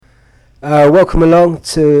Welcome along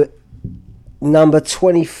to number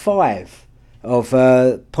 25 of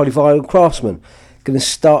Polyvinyl Craftsmen. Going to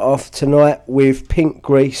start off tonight with Pink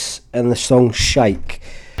Grease and the song Shake.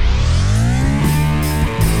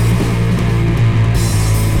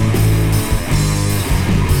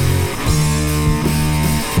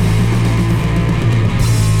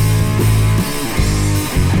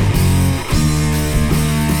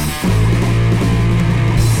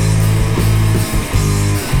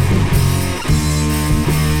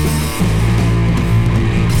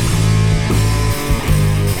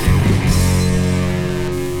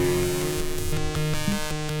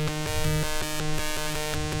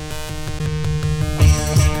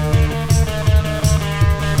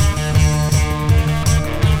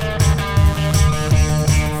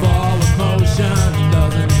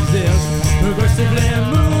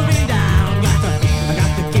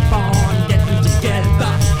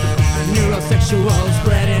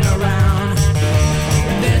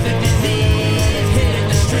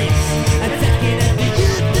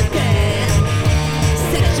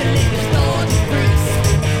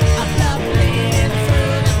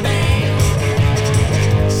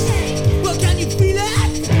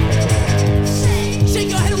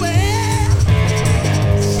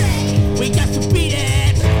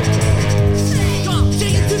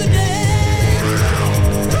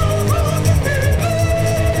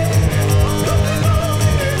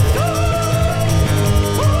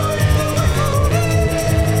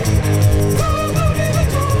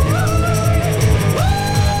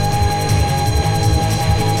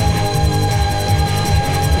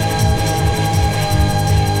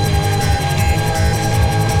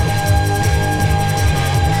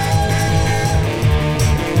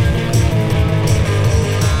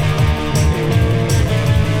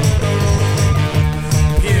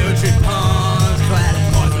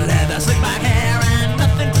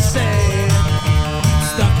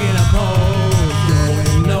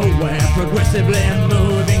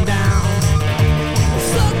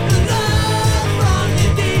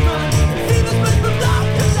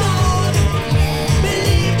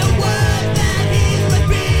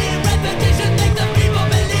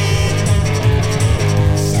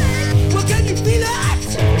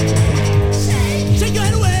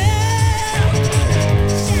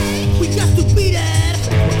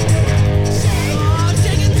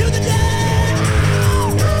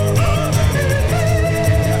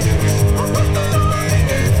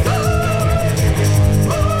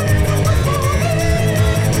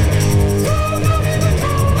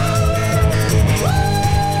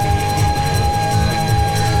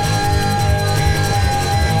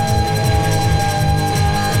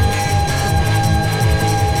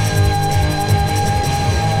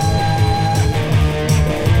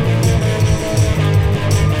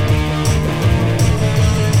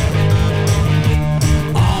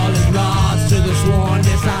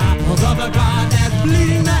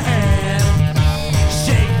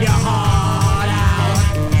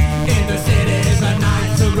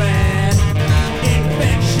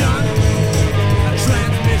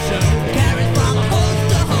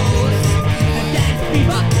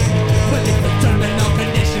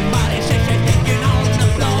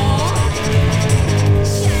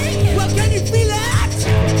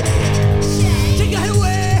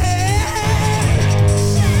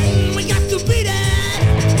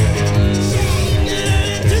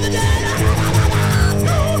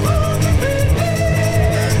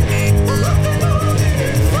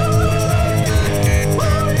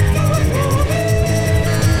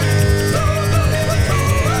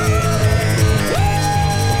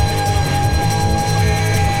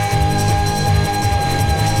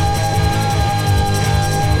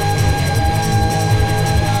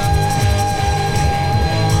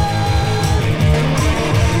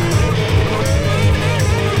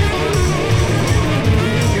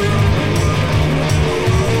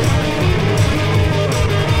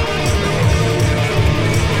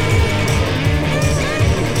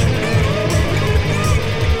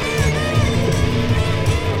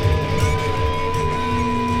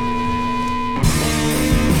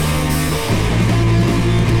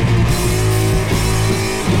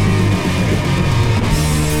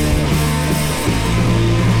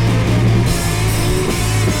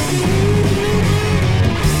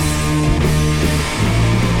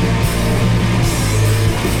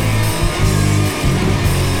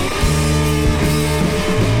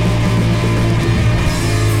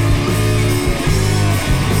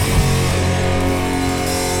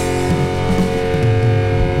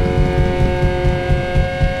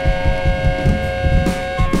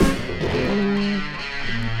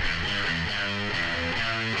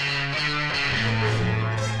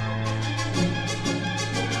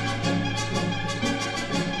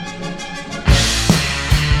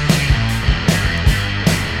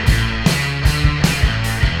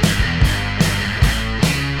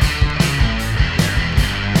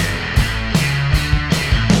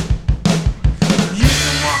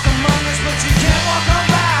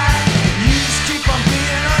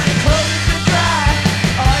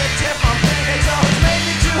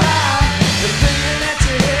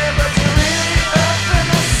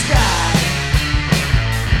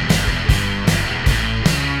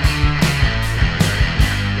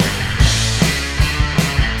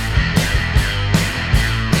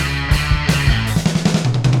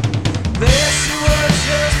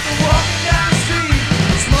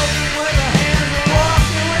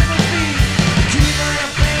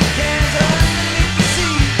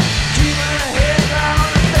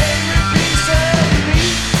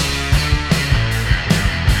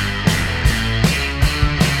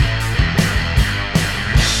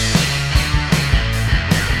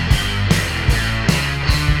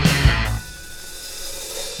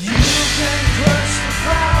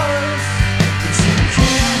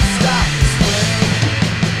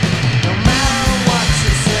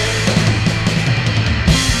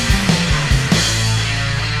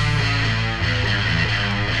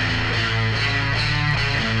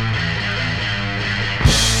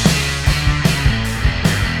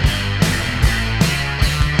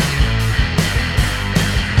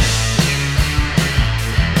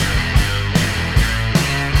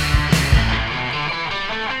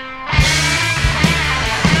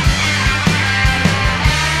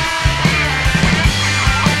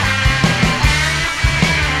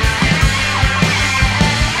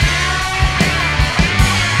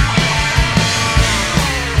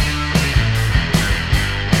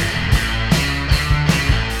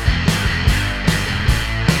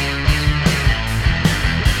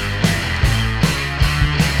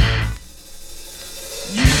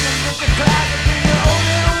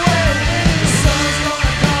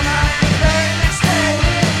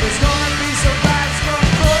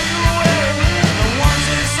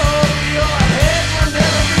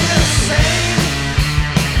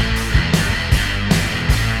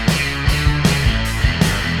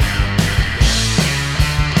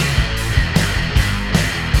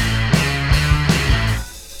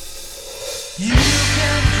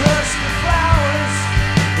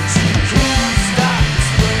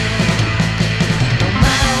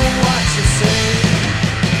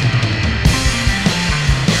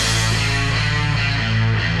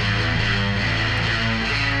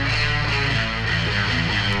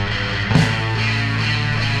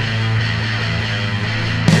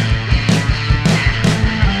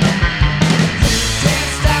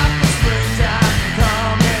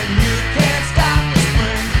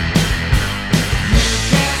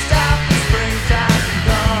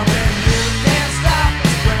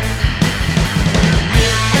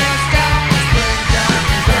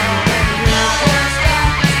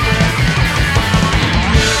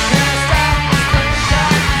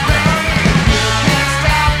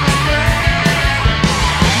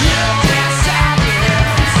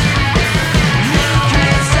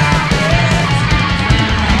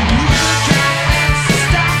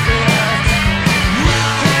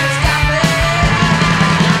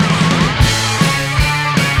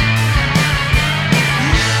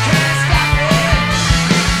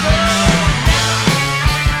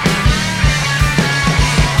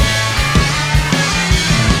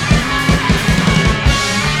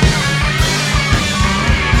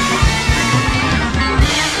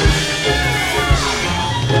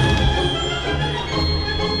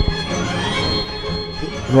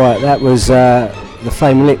 Right, that was the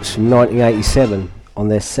Flaming Lips from 1987 on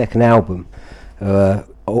their second album,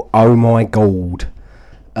 Oh My Gold.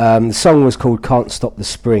 The song was called Can't Stop the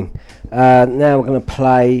Spring. Now we're going to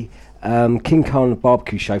play King Kong and the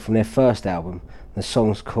Barbecue Show from their first album. The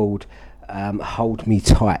song's called Hold Me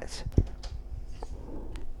Tight.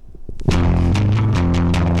 Time.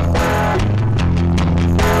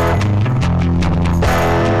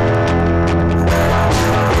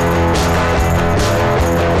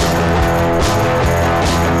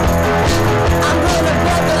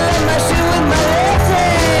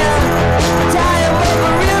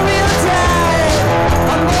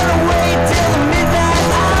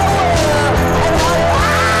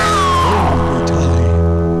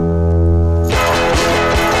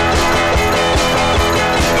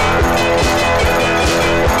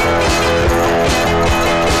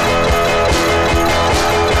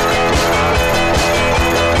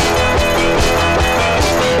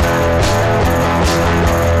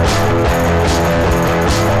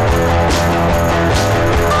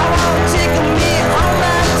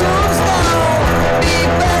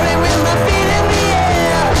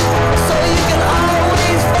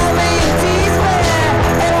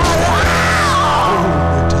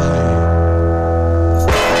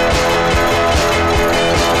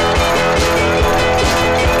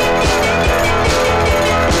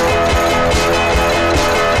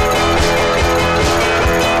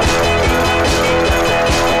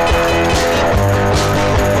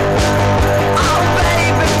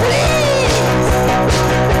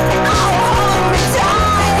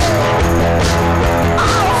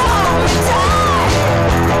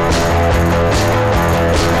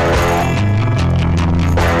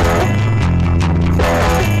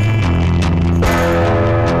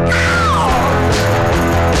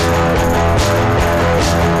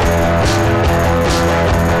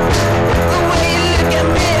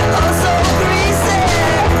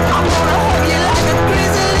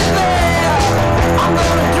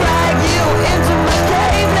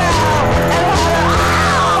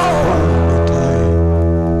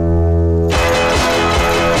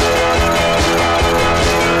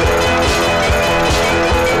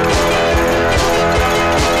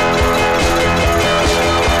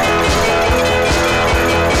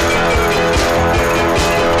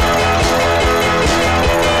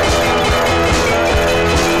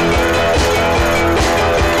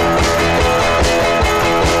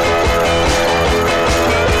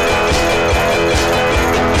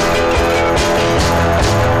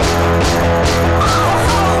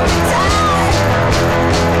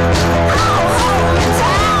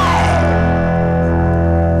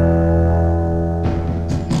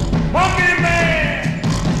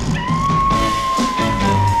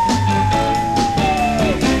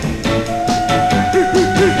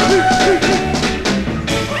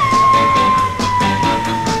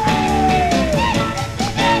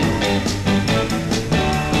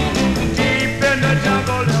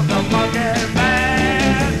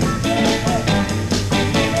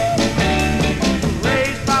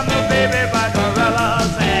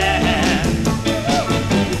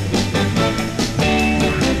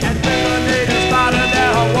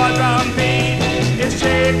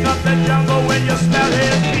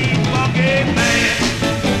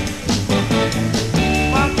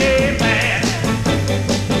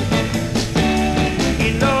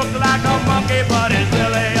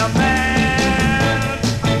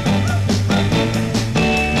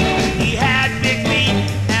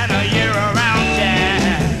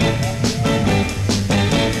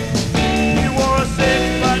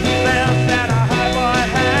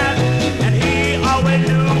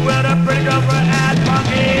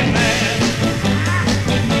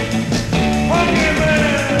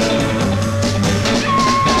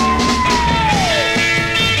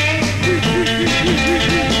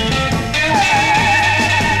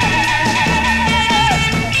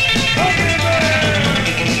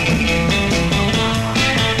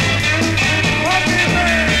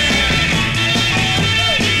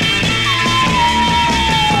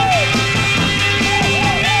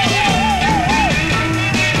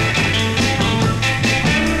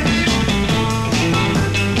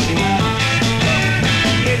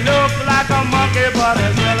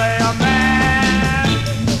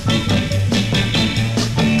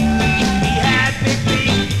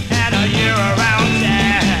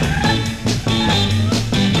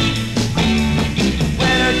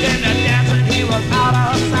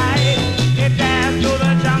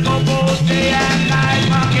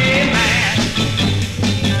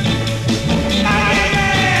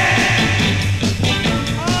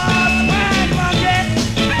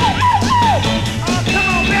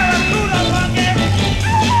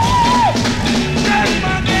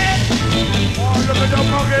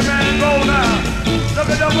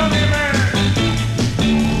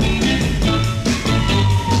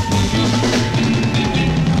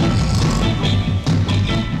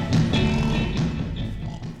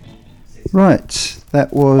 Right,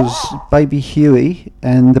 that was Baby Huey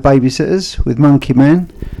and the Babysitters with Monkey Man.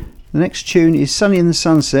 The next tune is Sonny and the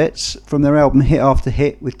Sunsets from their album Hit After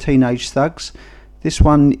Hit with Teenage Thugs. This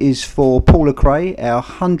one is for Paula Cray, our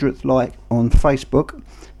 100th like on Facebook. And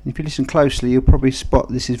if you listen closely, you'll probably spot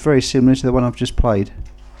this is very similar to the one I've just played.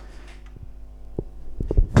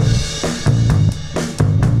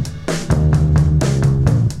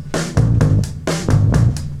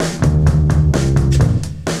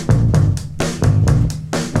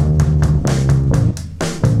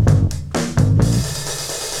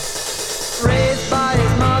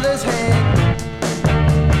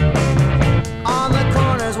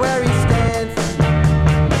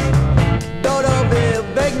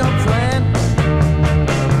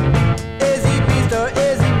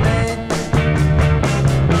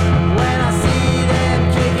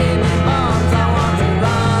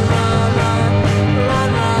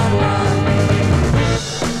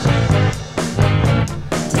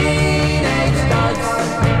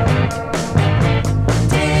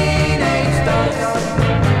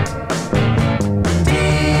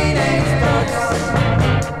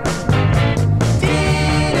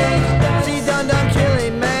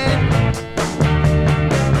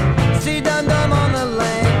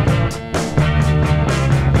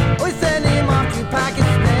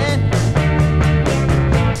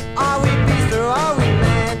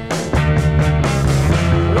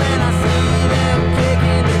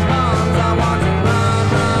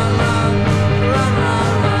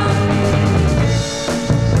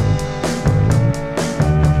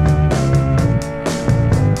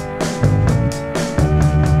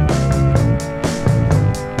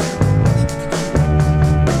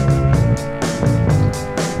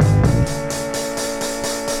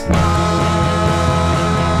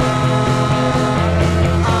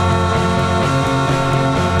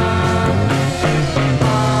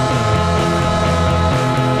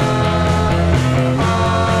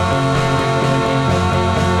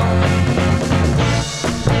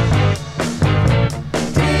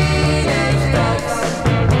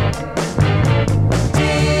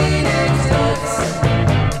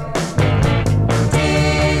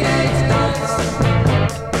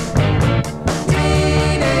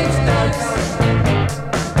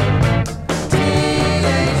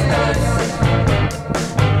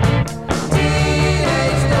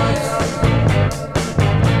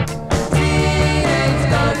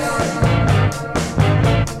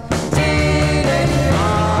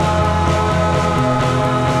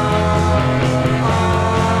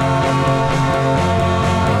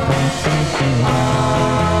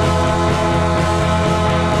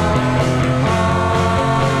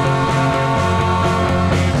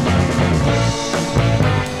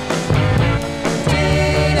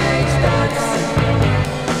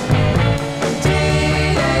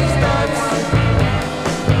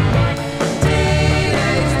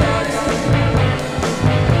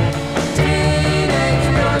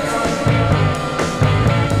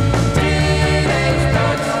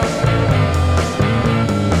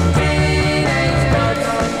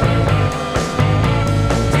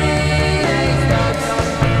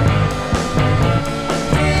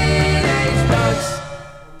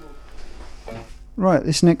 Right,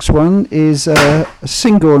 this next one is a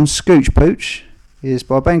single on Scooch Pooch. It's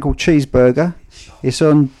by a band called Cheeseburger. It's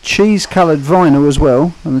on cheese-coloured vinyl as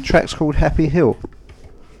well, and the track's called Happy Hill.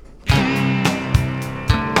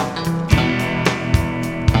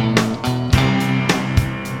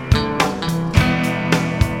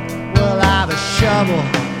 Well, I have a shovel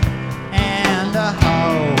and a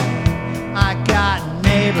hoe. I got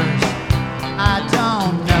neighbors I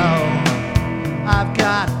don't know. I've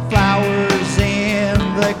got flowers in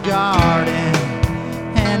the garden,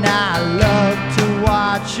 and I love to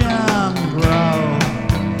watch them grow.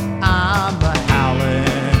 I'm the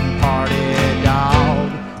howling party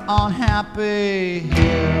dog on Happy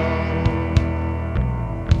Hill.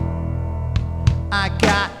 I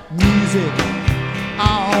got music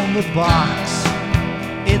on the box.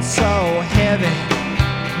 It's so heavy,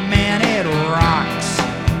 man, it rocks.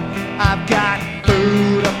 I've got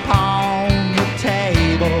food upon the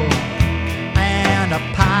table and a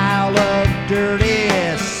pile of dirty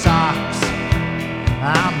socks.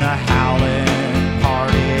 I'm the howling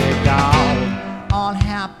party dog on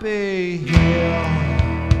Happy Hill.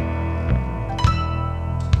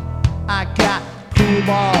 I got pool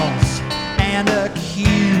balls and a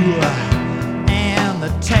cue and the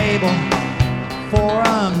table for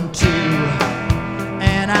 'em too,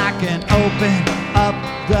 and I can open up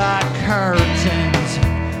the curtains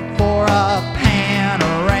for a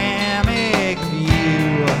panoramic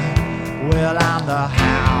view. Well, I'm the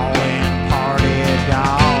howling party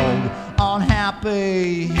dog on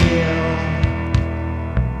Happy Hill.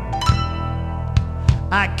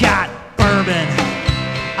 I got bourbon,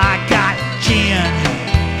 I got gin,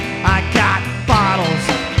 I got bottles,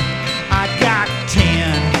 I got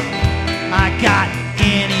tin, I got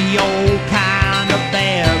any old kind of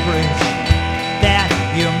beverage that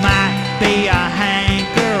you might be a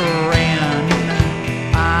hankering.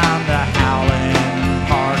 I'm the howling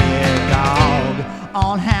party dog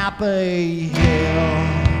on Happy Hill.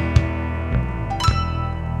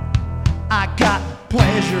 I got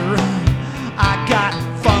pleasure, I got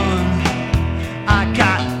fun, I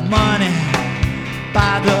got money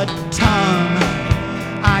by the ton.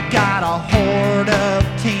 I got a horde of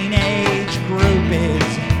teenage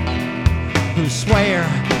groupies who swear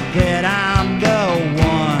that I'm the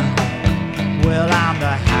one. Well, I'm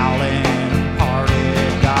the howling party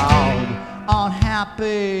dog on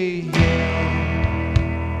Happy Hill.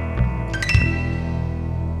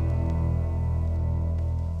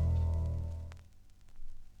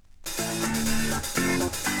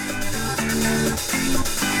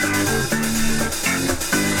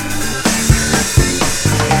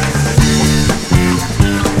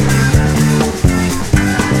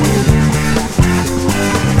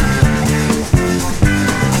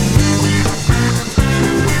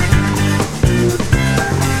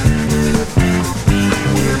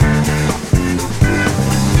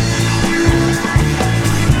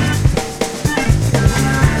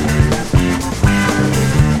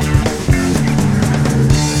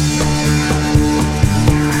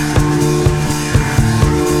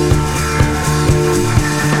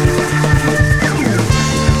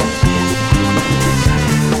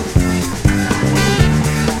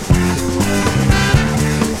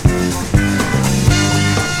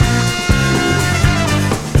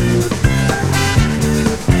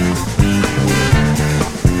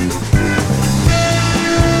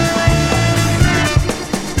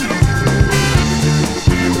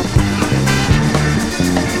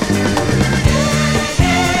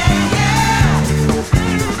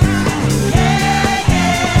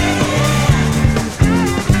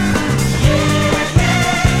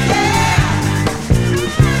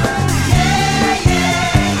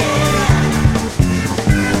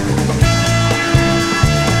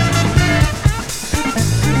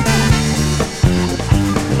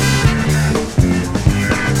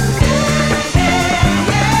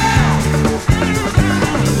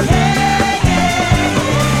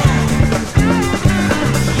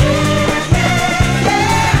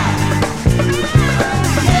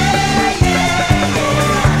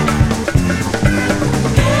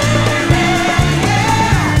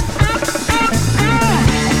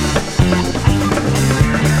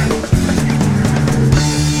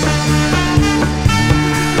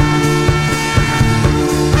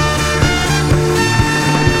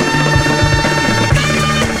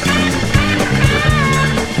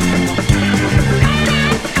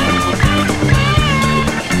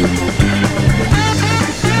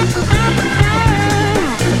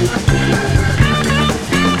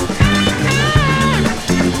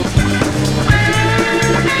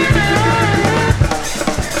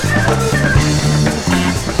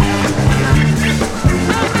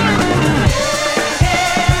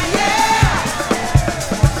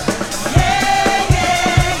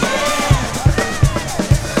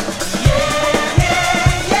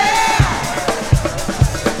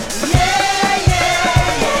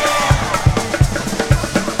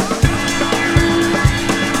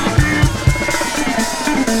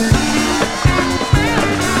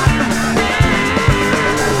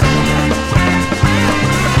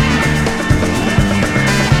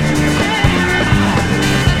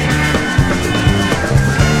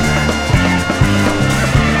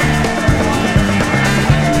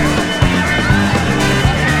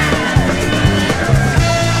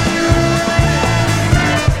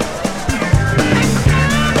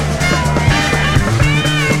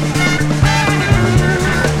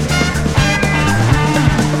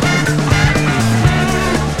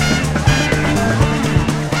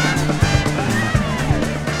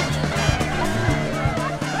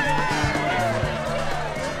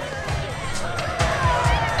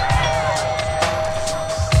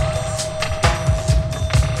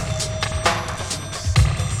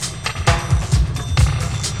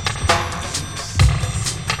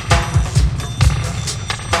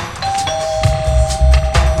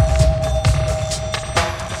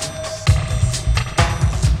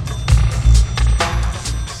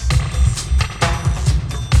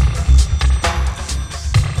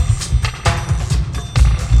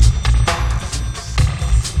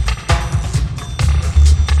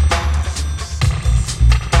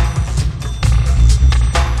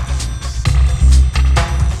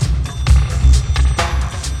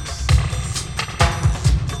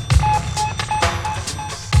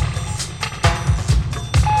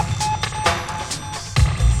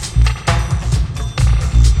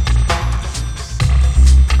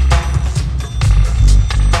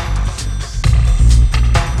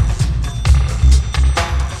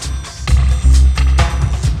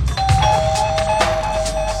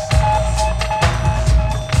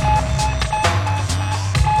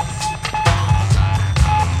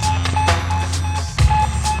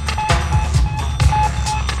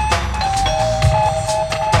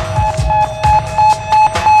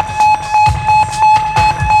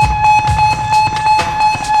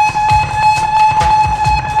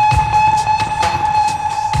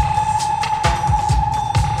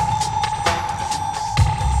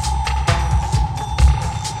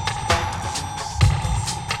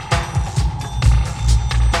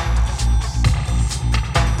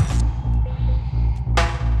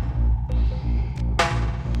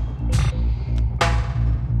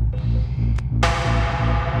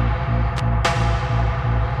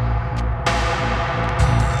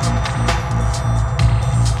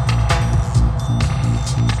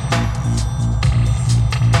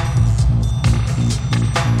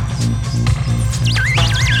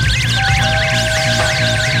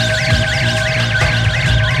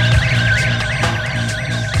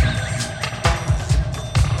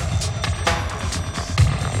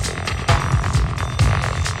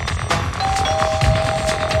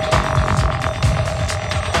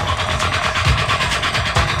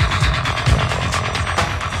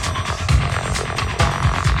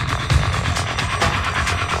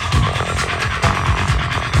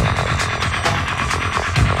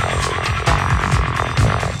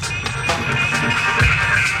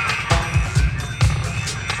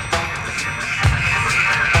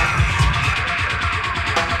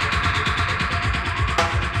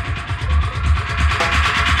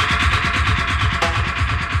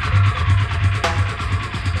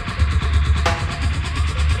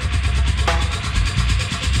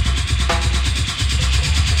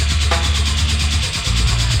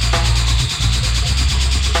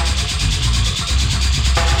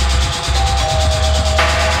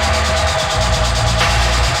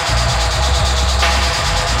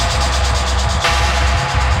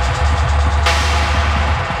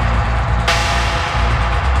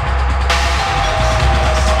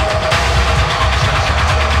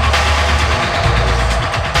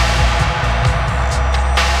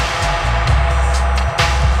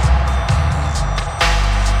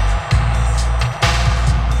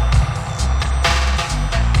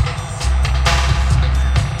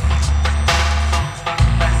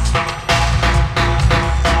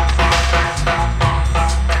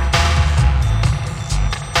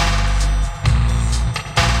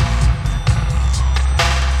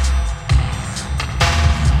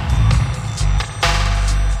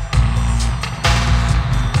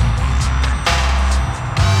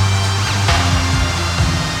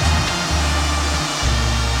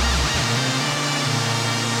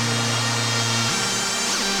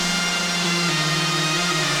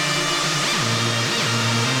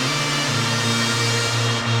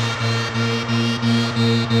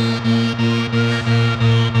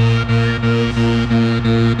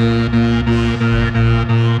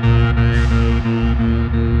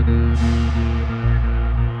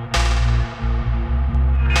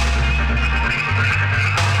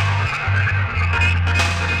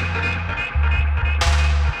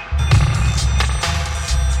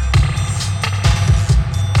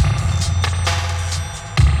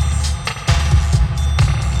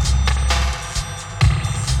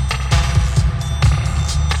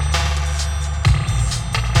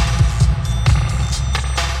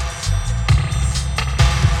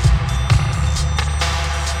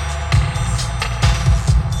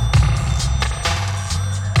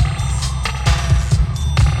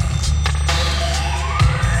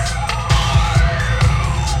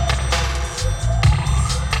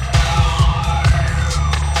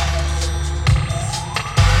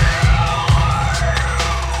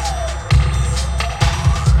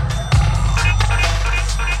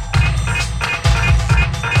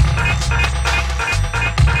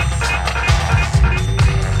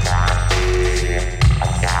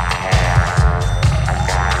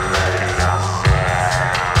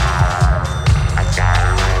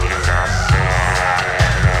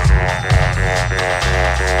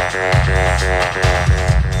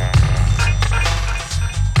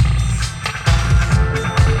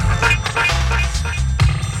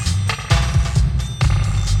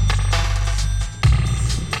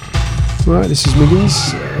 Right, this is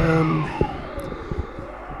Miggins.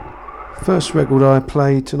 First record I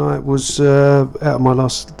played tonight was out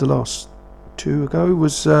of the last two ago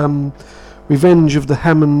was Revenge of the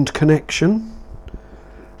Hammond Connection.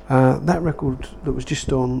 That record that was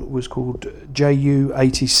just on was called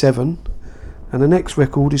JU87, and the next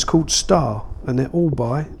record is called Star, and they're all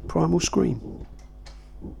by Primal Scream.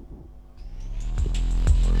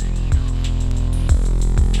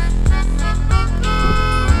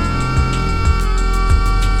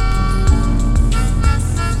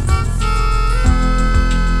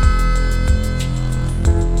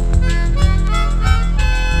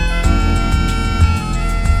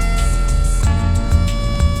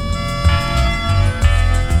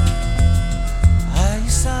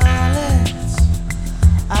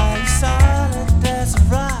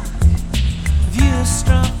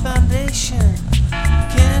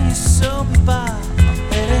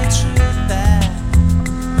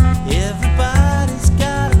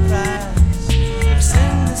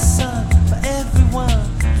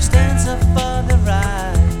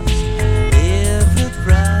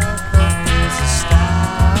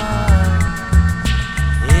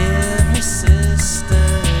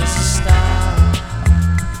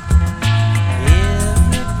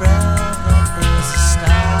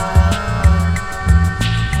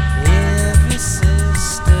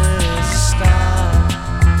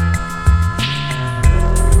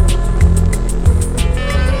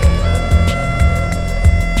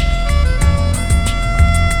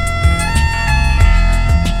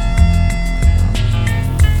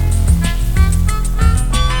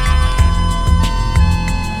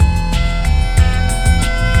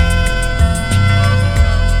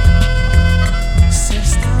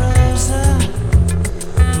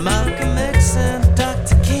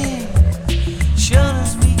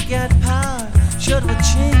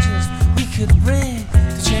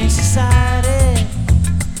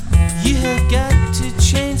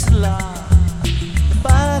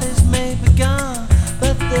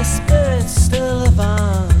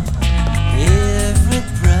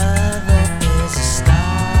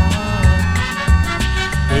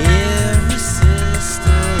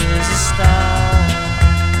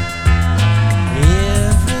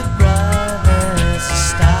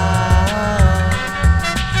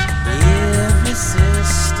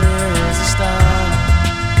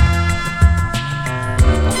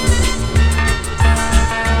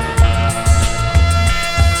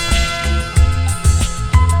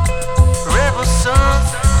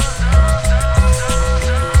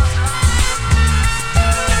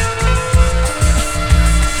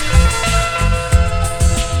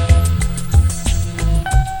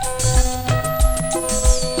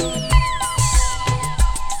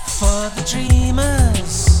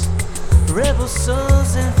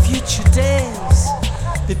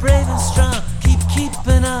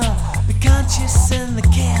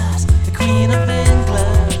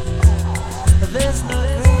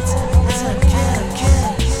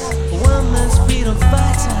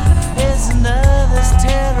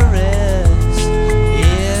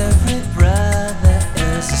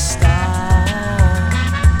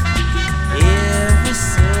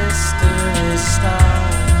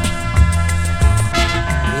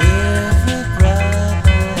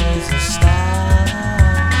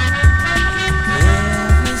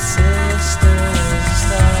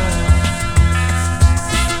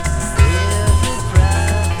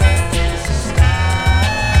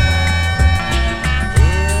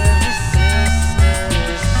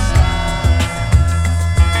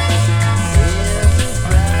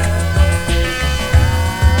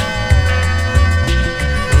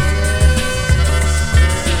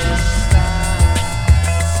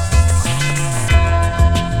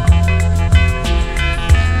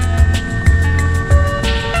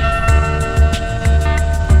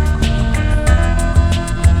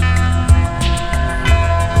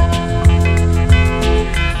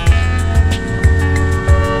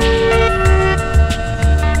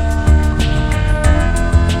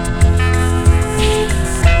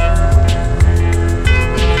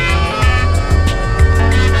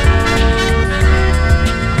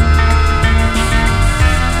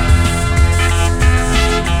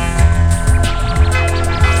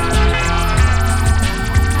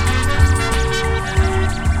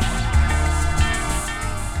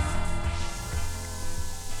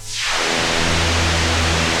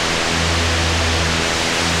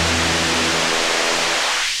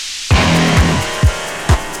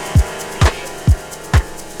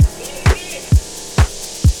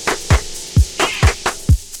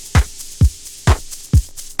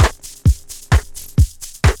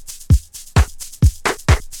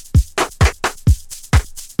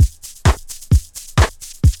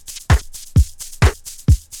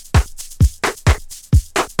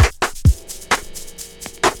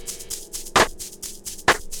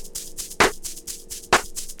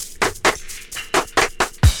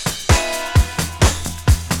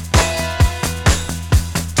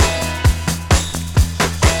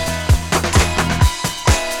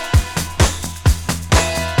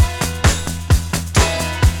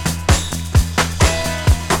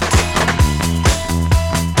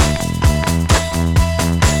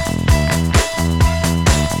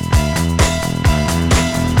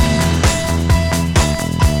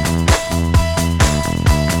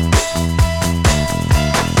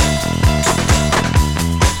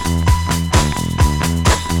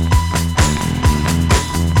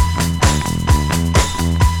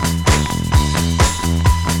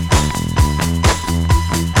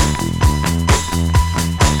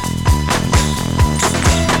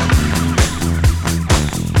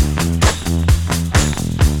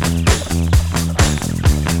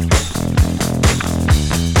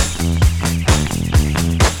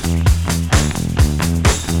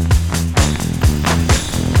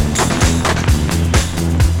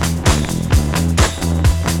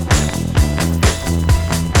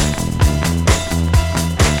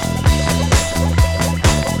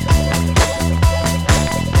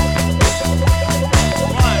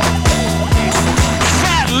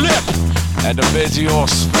 at the busy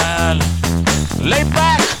horse fan. Lay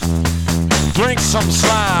back, drink some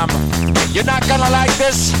slime. You're not gonna like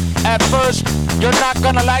this at first. You're not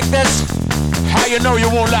gonna like this. How you know you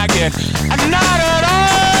won't like it? Not at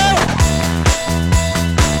all.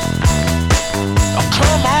 Oh,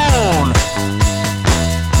 come on.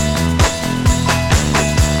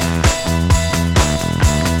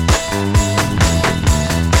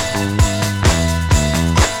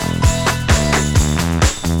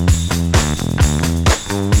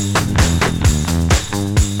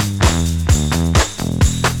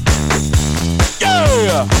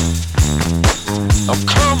 Oh,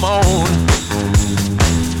 come on.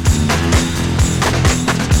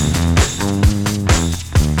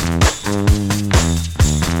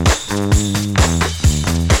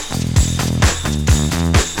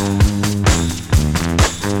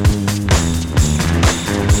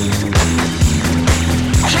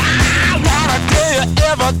 I wanna tell you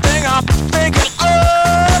everything I'm thinking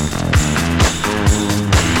of,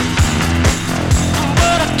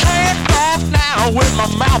 but I can't talk now with my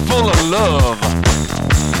mouth full of love.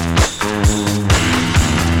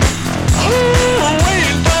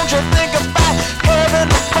 Don't you think about heaven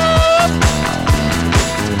above?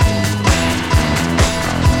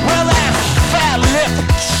 Well, that fat lip,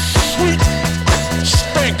 sweet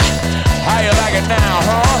stink. How you like it now,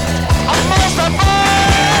 huh? I must have come on.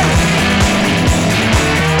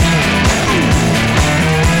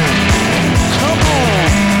 Yeah. Come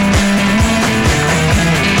on.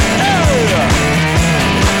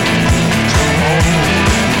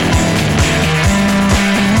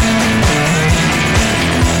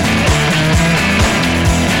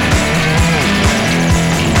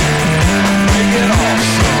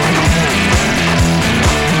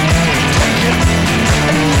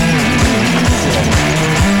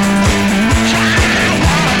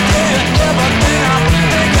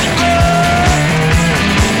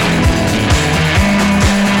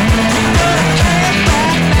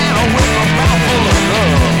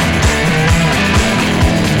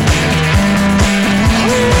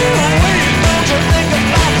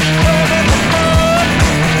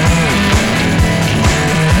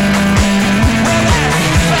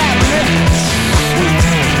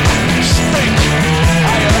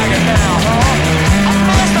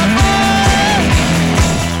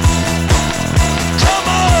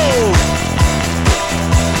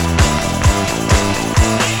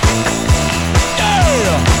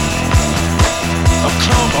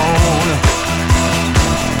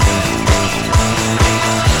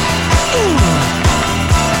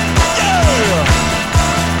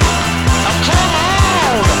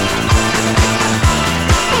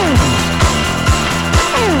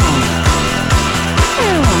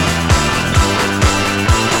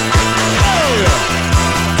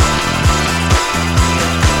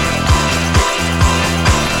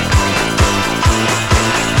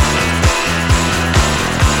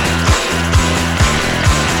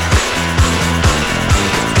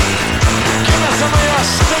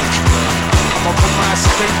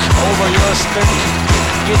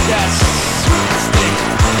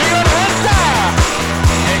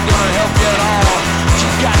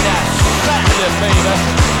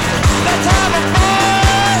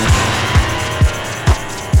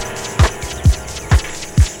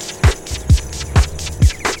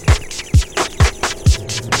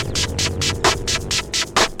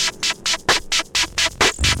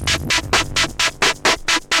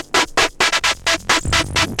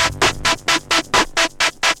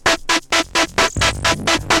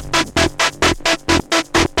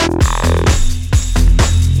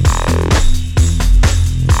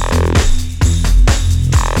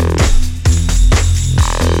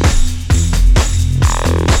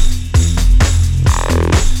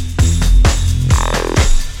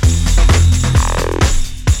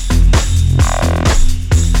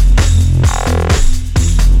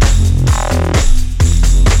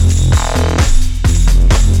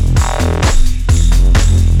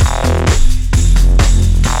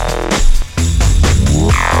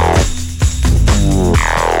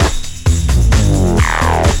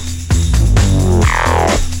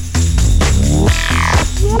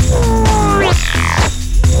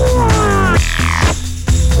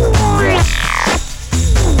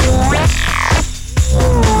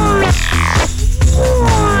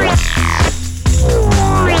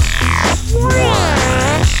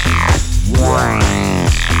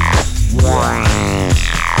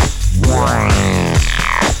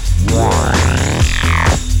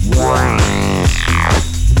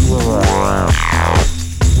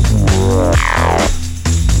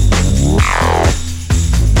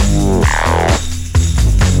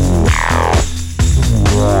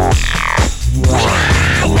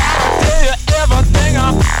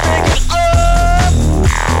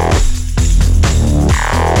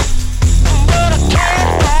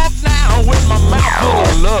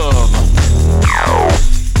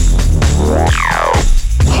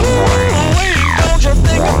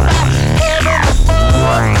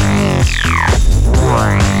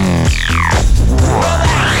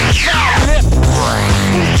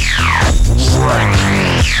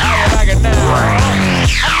 How you like it now?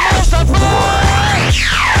 I'm monster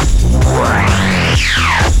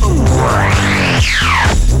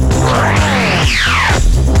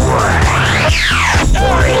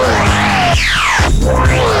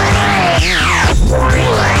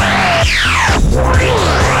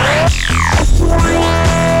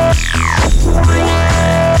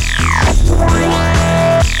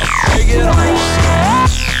Take it on. Take it on.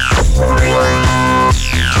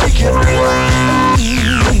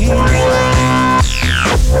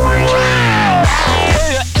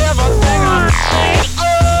 Everything I'm saying.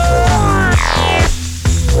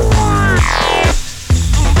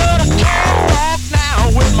 But I can't walk now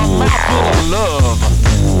with my mouth full of love.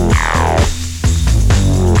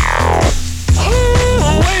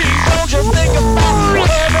 Wait, don't you think about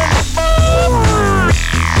loving above?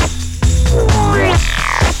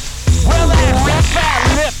 Well, that fat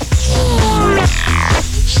lip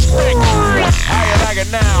stink. How you like it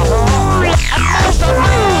now? I must have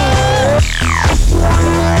known.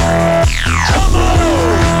 Come on.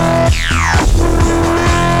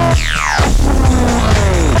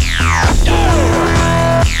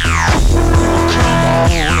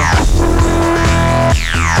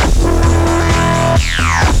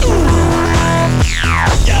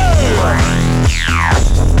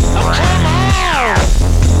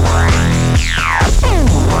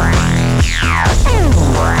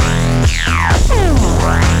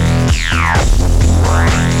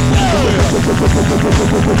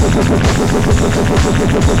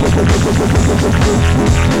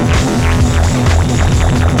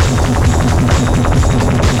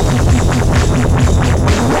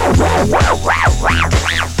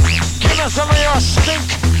 Give me some of your stink.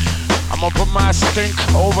 I'm gonna put my stink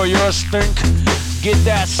over your stink. Get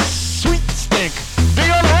that sweet stink.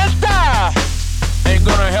 Violenta ain't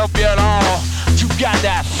gonna help you at all. You got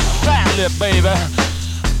that fat lip, baby.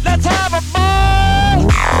 Let's have a ball.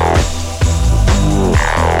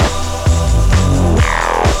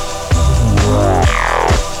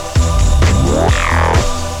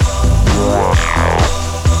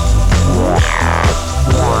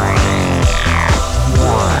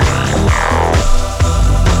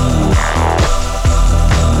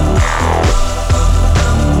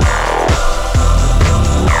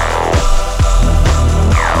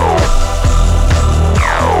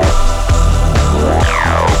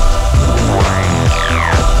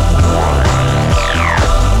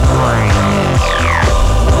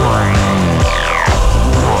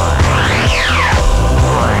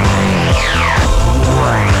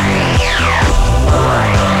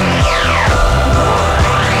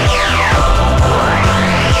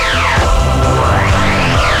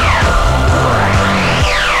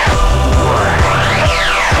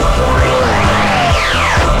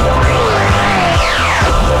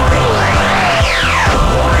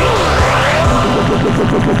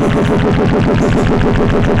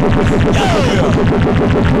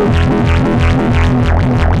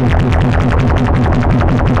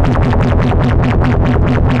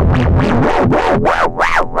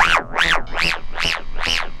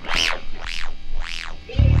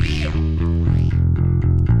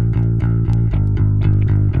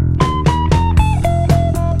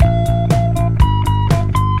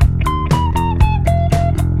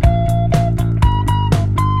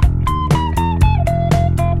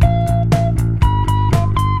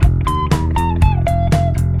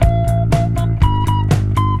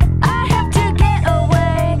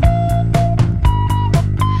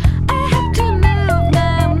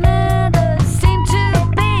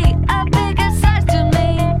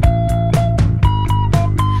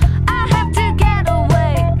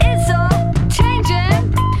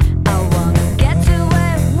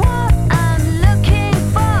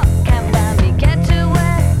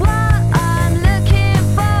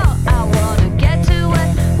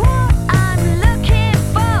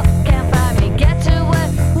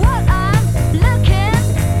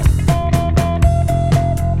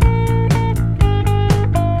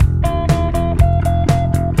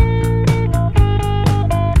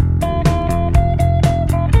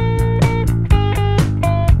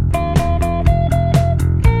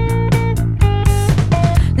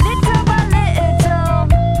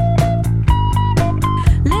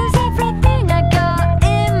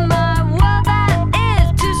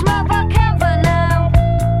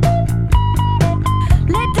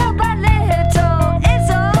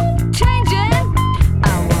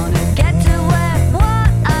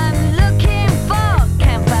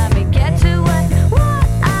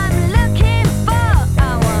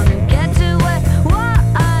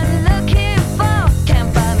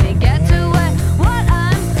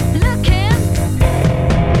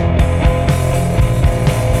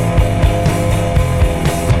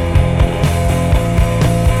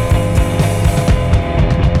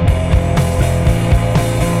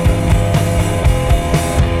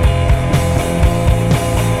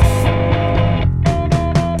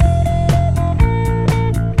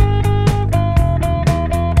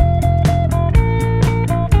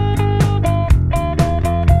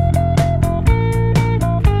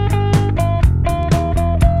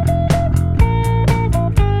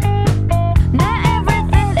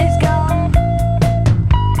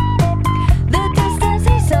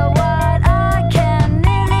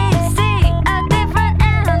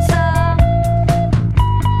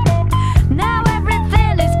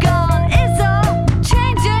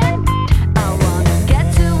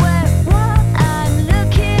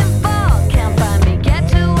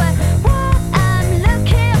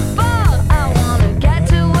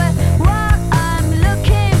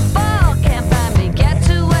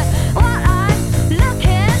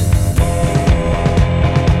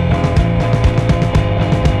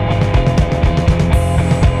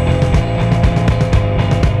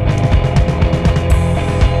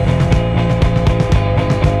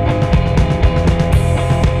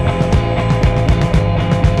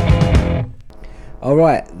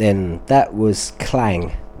 Right then, that was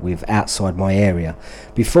Klang with Outside My Area.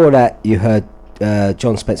 Before that, you heard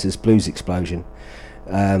John Spencer's Blues Explosion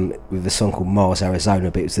with a song called Mars, Arizona,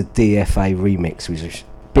 but it was the DFA remix, which was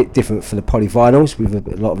a bit different for the Polyvinyls with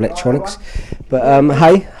a lot of electronics. But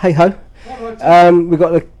hey ho. We've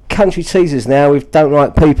got the Country Teasers now with Don't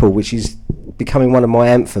Like People, which is becoming one of my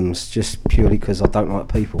anthems just purely because I don't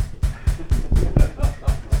like people.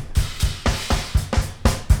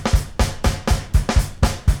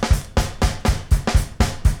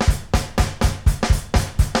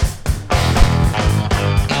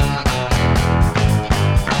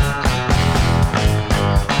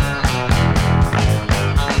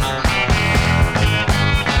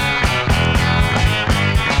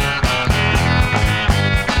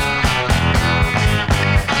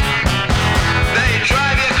 They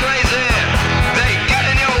drive you crazy, they get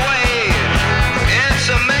in your way.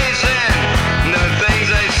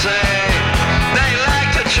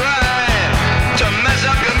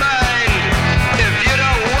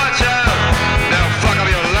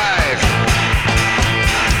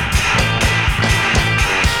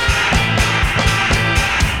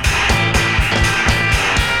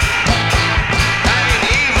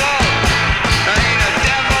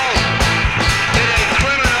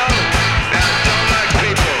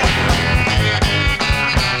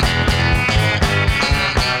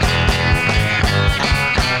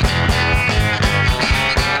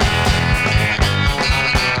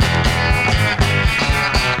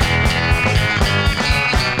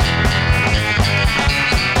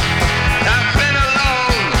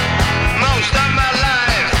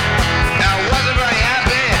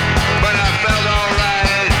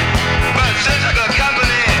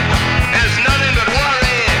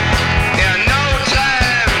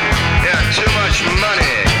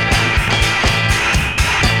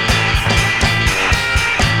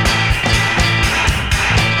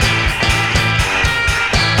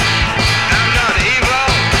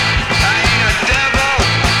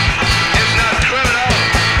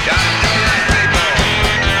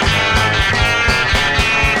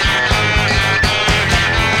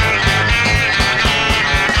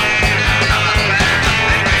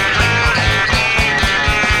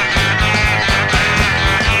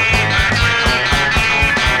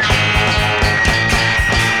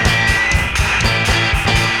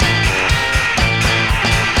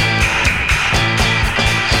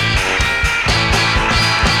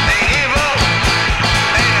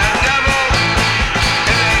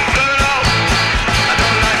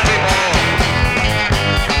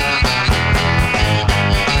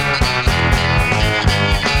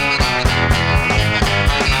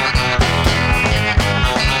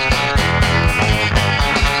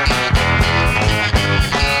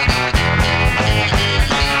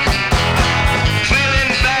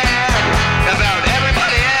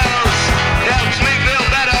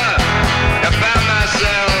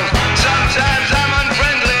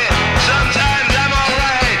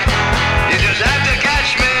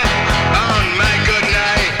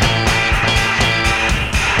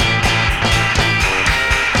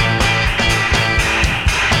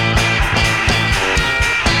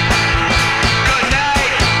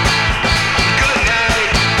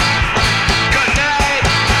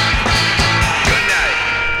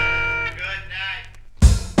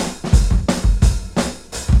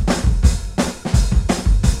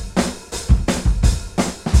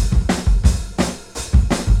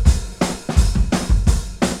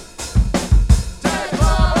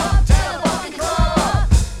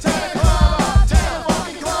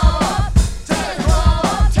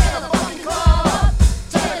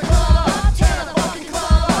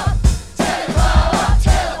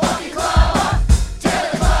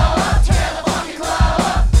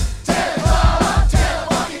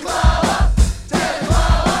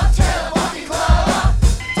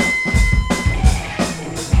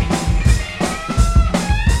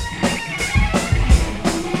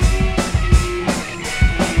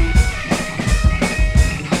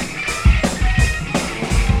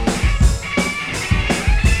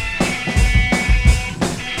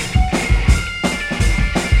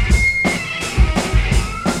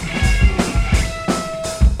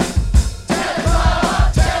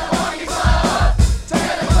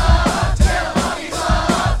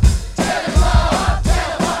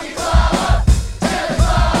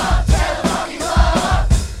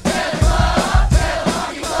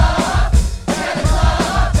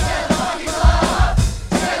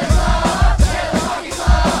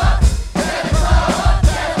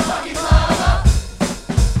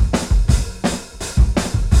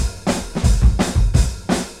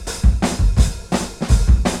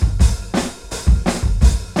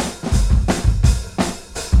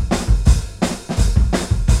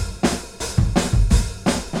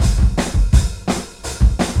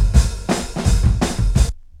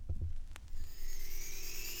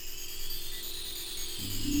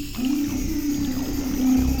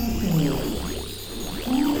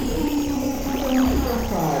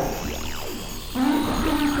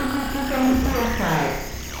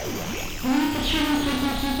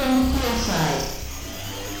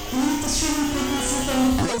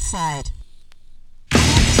 Hillside.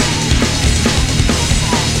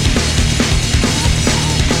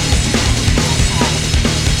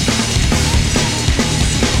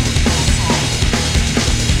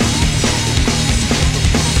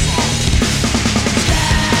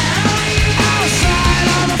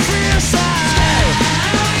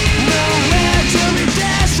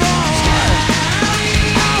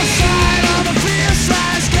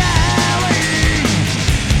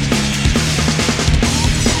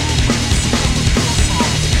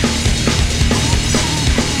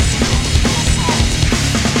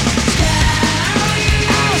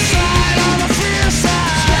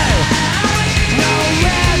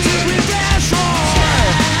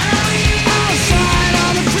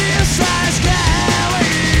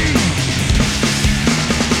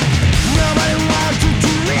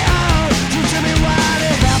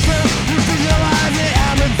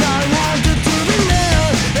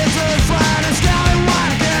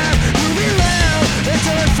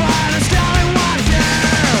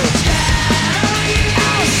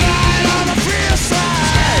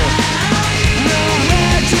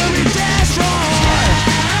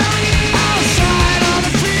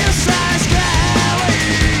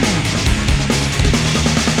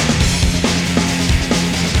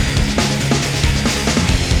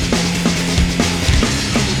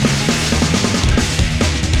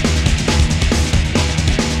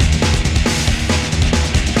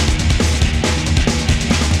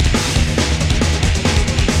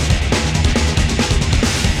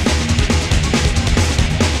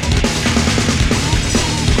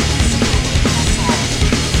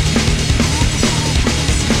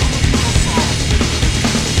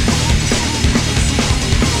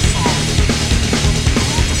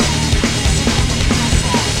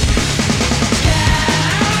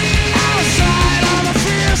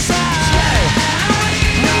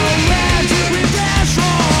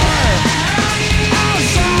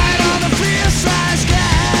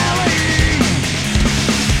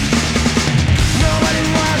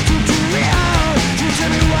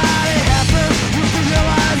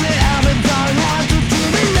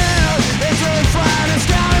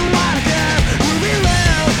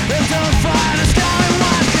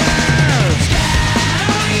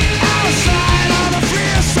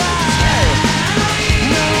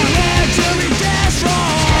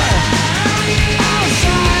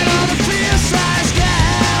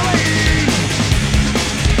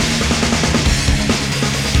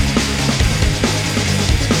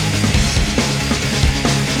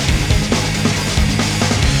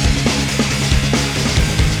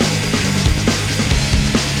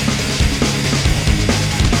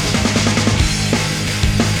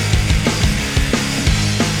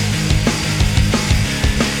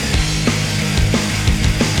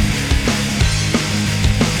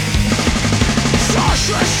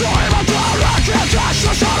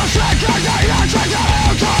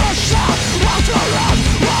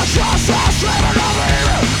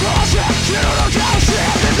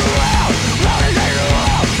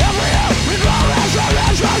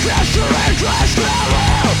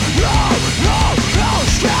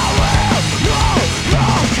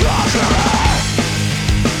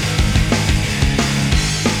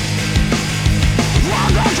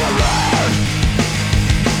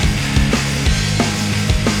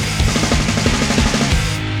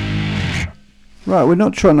 Right, we're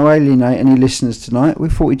not trying to alienate any listeners tonight. We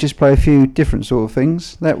thought we'd just play a few different sort of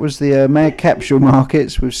things. That was the Mad Capsule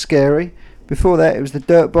Markets with Scary. Before that, it was the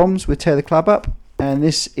Dirtbombs with Tear the Club Up. And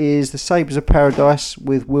this is the Sabres of Paradise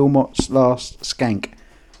with Wilmot's Last Skank.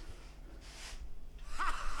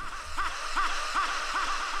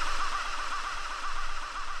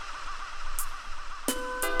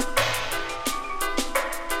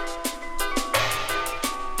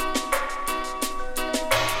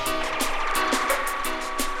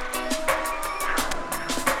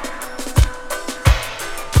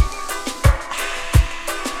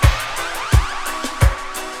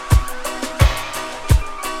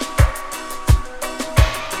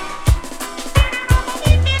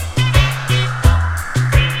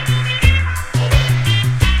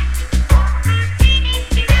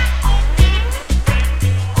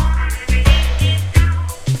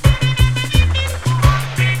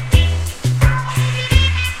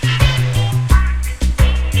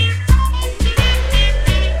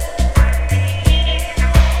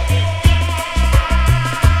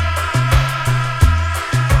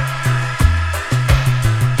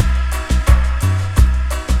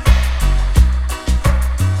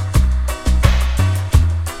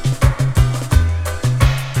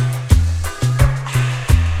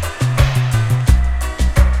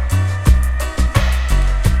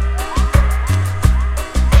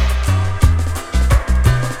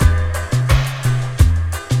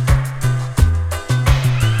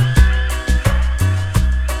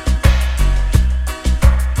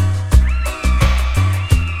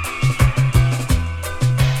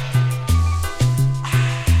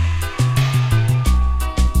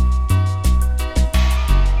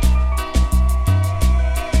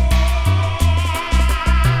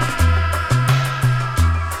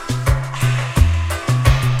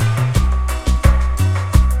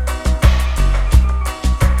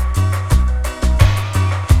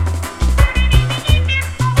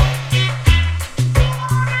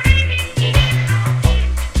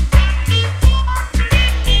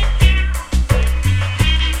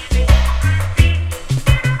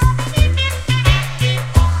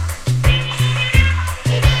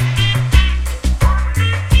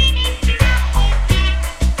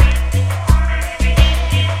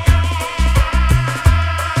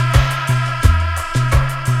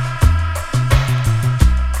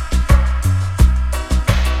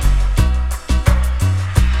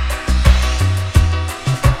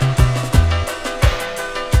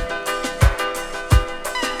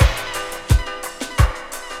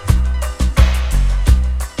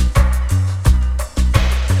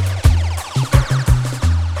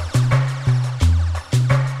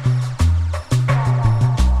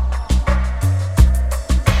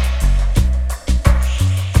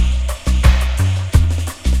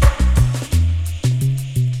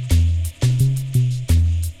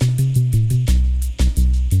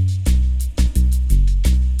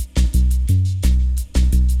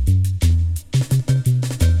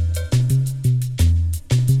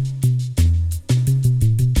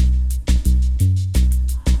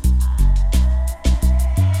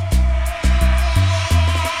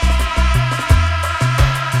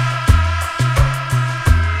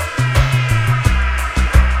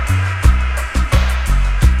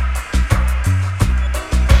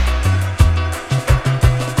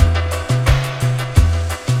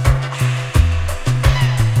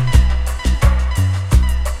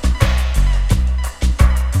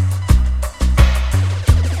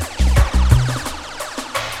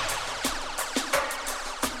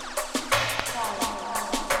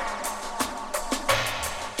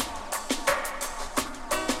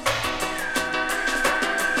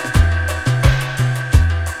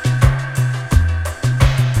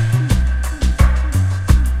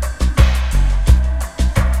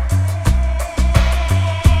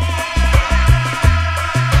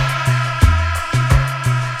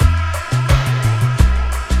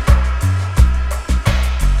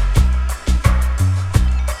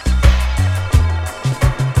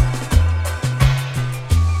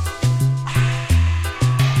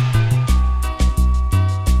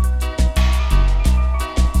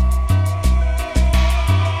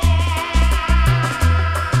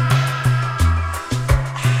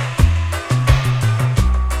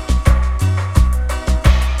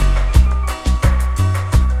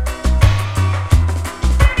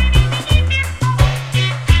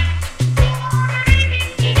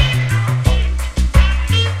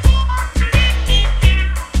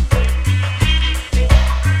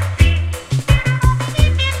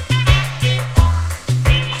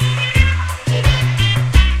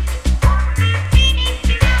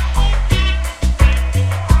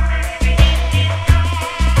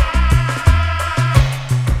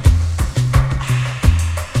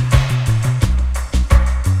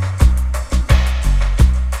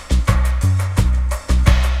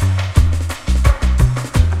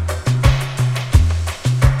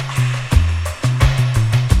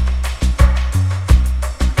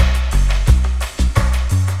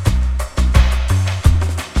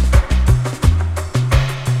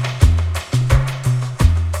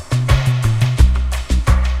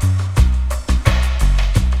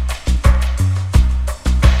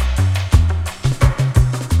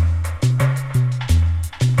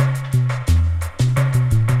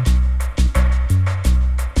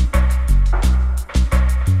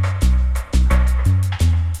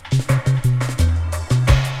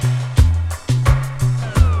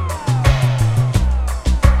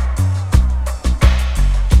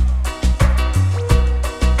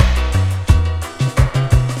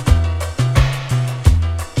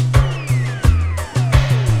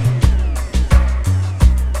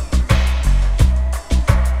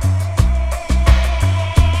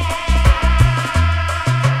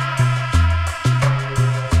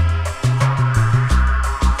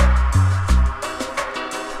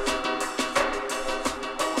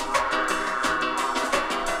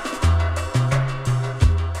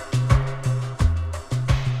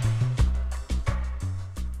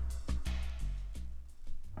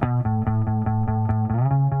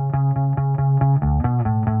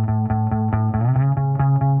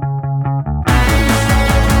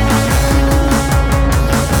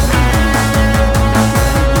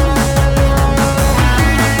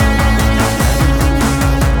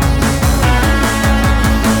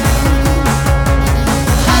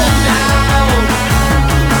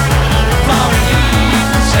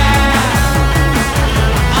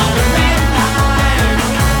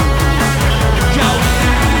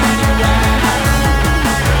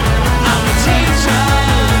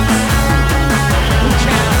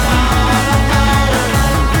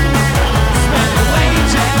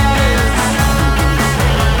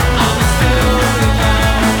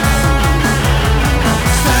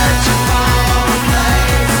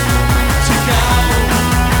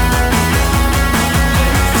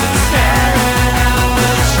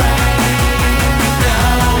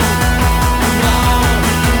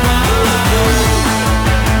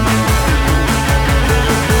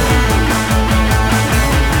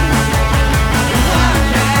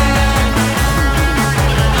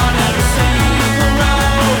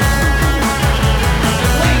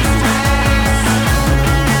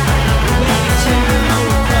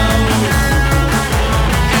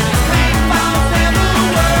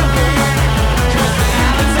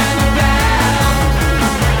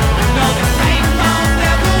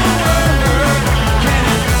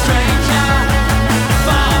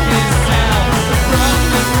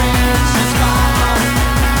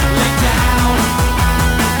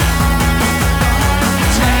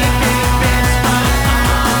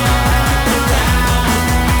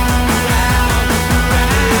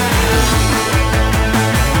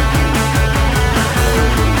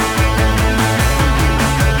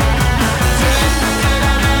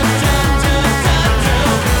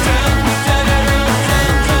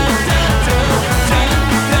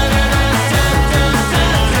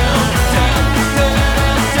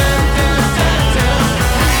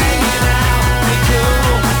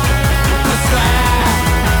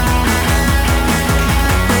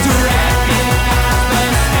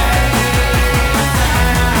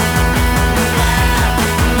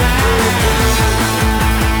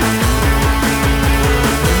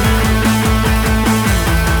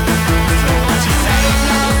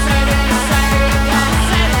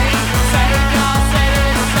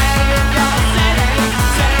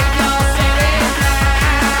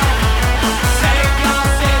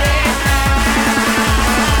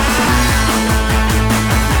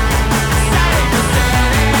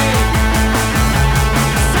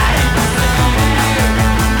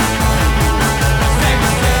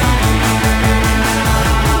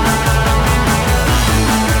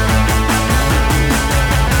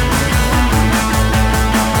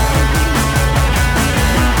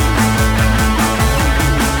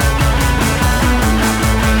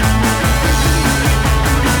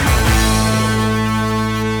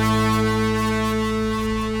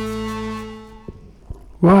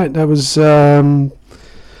 Right, that was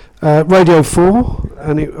Radio 4,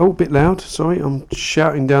 and a bit loud, sorry, I'm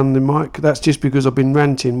shouting down the mic. That's just because I've been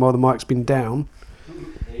ranting while the mic's been down.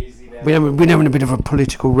 We've been having a bit of a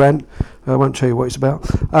political rant. I won't tell you what it's about.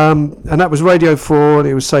 And that was Radio 4, and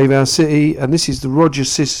it was Save Our City, and this is the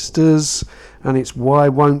Rogers Sisters, and it's Why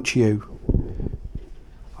Won't You?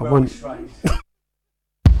 I won't.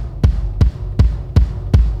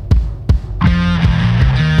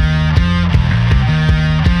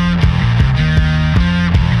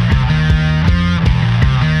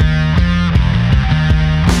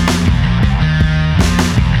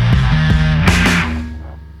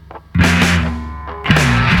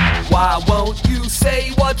 Why won't you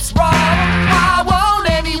say what's wrong? Why won't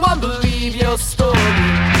anyone believe your story?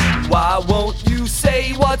 Why won't you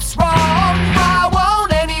say what's wrong? Why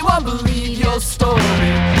won't anyone believe your story?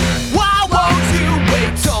 Why won't you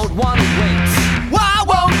wait? Don't wanna wait. Why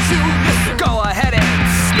won't you listen? Go ahead and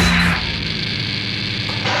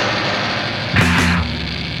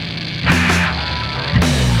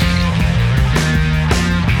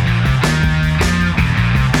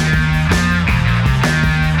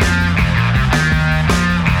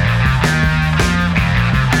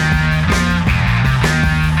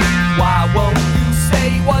Why won't you say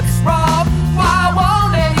what's wrong? Why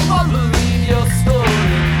won't anyone believe your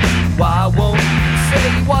story? Why won't you say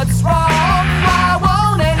what's wrong? Why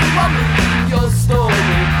won't anyone believe your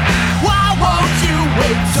story? Why won't you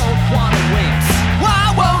wait? Don't wanna wait. Why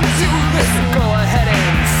won't you listen? Go ahead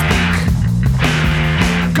and speak.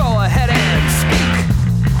 Go ahead and speak.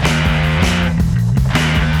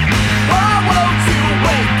 Why won't you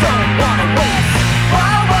wait? Don't wanna wait.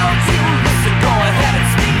 Why won't you listen? Go ahead and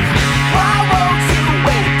speak. Why won't you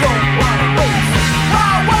wait? Don't wanna wait.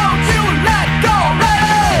 Why won't you let go?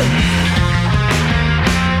 Ready?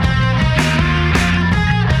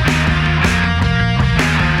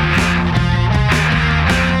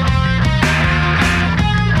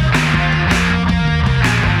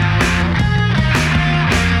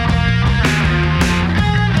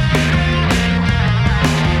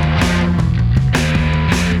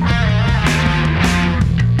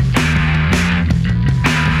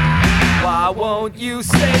 Why won't you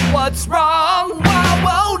say what's wrong? Why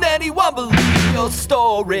won't anyone believe your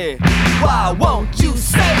story? Why won't you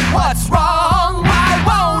say what's wrong? Why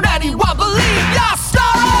won't anyone believe your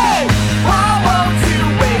story? Why won't you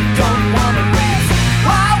wait? Don't wanna wait.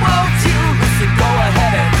 Why won't you listen? Go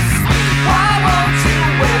ahead and speak. Why won't you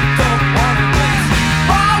wait? Don't wanna wait.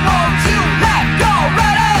 Why won't you let go?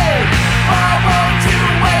 Ready? Why won't you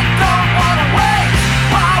wait? Don't wanna wait.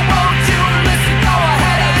 Why won't you listen? Go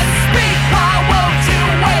ahead and speak. Why won't you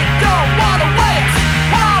wait? Don't wanna wait.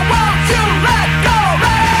 Why won't you let go?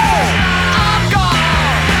 Ready? I'm gone.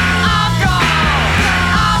 I'm gone.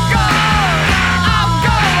 I'm gone. I'm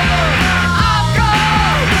gone. I'm gone.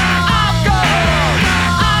 I'm gone.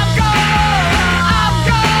 I'm gone. I'm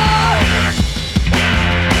gone.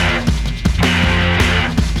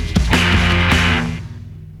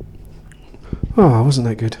 Oh, wasn't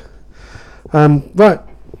that good? Right,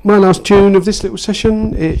 my last tune of this little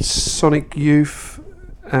session, it's Sonic Youth,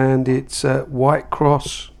 and it's White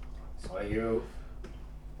Cross.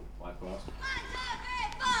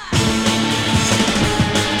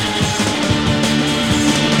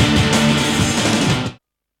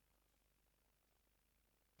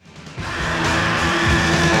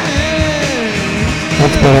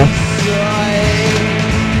 That's better.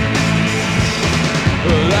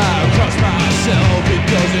 Well, I cross myself, it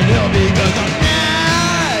doesn't help because I'm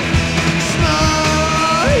not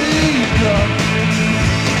smart enough.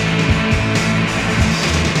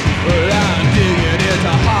 Well, I'm digging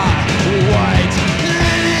into hot white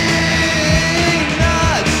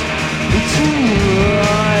nuts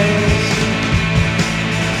tonight.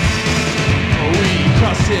 We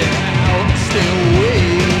cross it out, still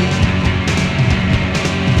waiting.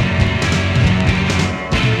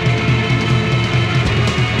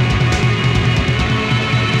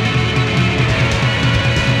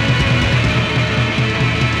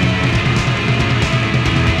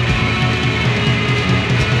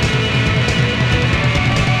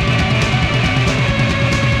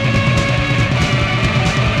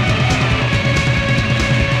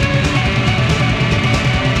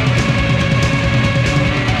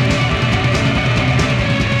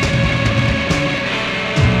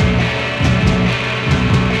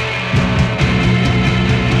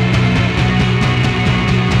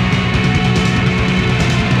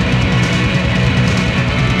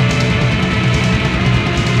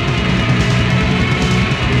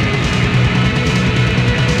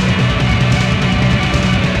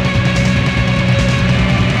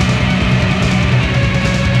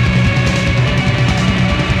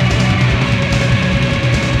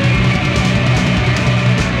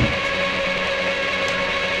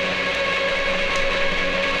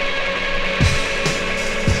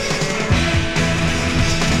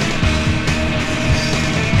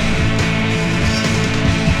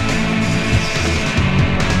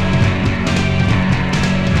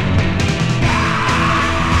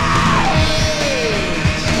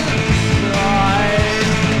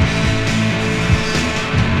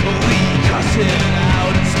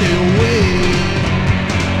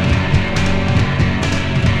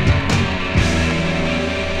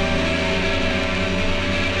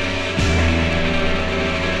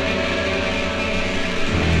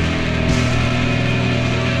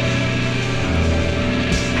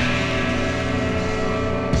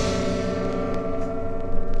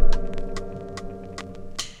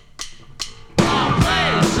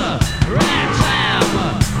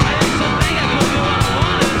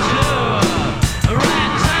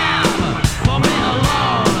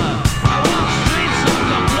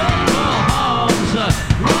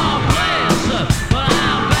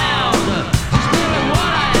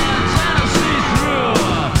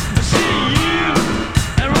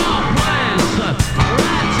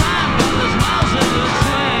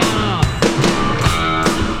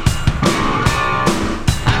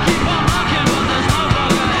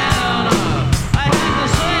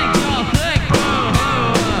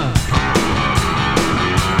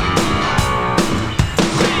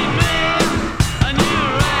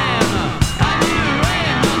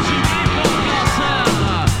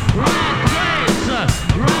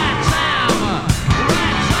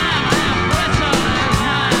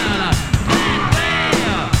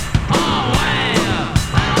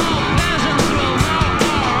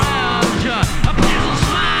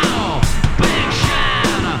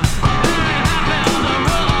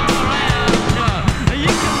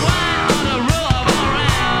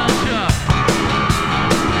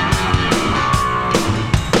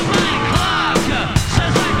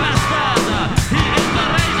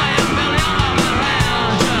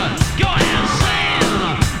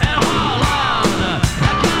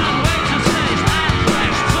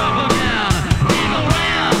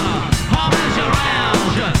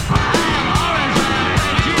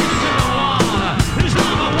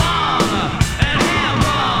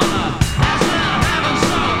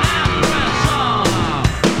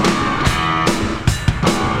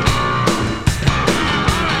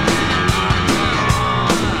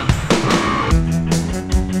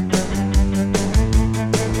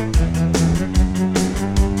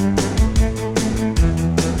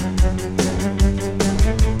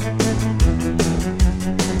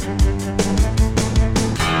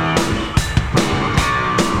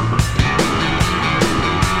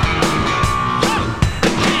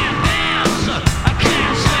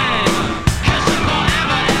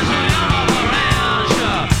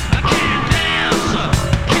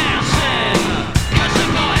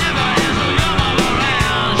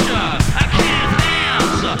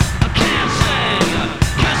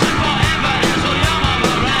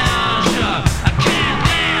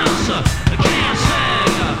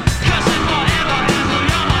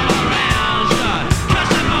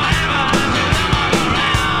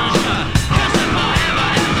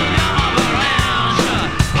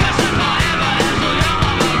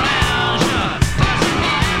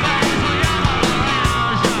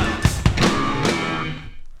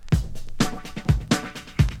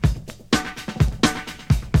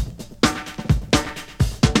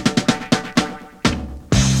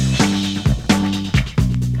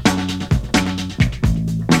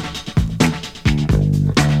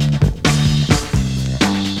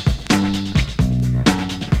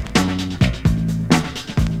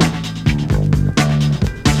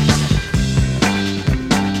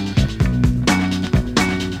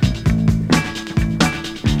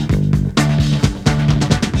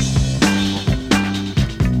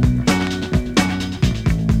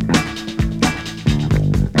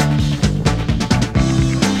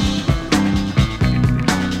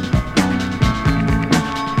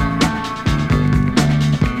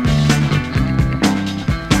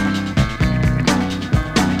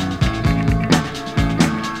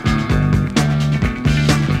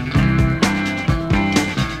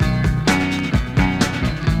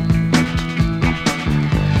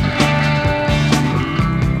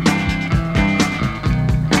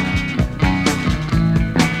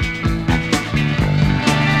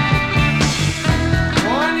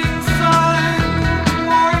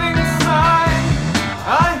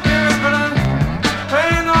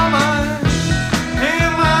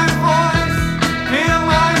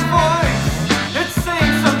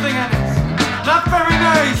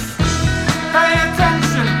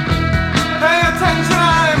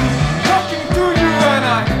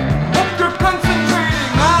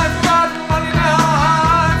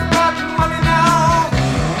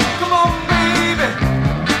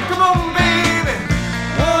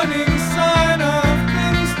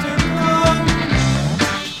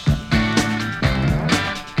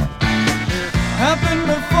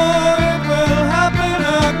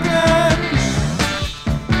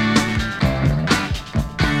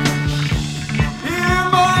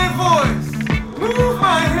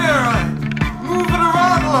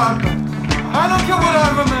 what. I don't care what I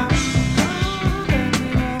remember.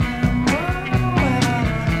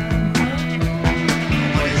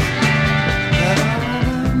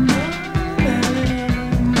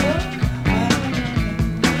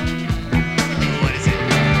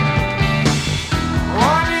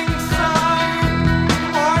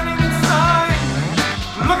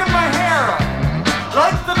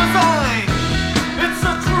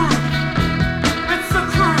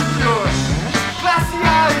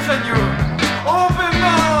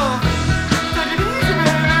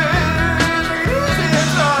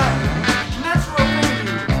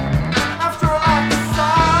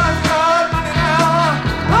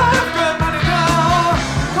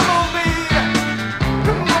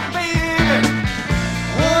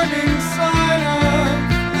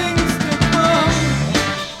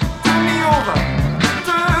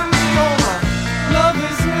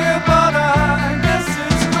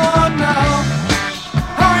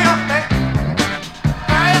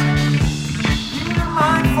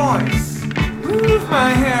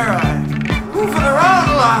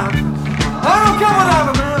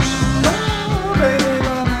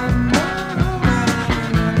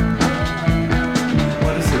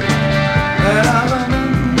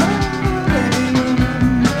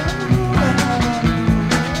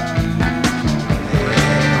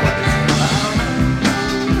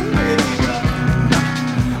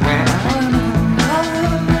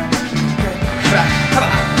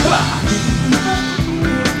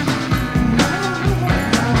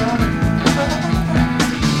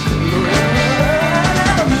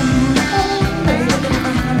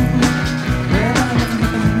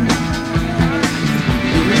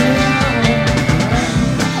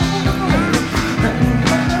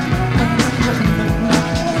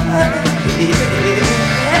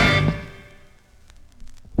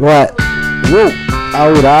 Right, whoa,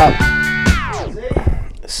 hold up.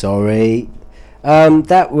 Sorry.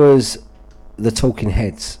 That was the Talking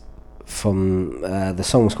Heads from the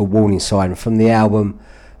song was called Warning Sign from the album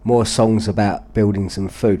More Songs About Buildings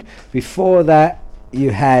and Food. Before that, you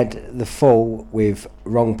had The Fall with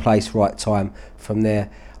Wrong Place, Right Time from their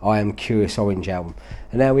I Am Curious Orange album.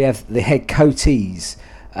 And now we have the Headcoatees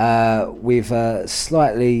with a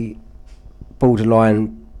slightly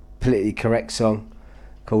borderline politically correct song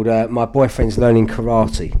called My Boyfriend's Learning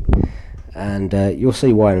Karate, and you'll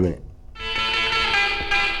see why in a minute.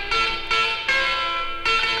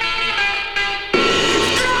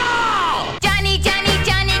 Johnny, Johnny,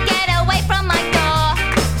 Johnny, get away from my door.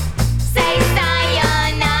 Say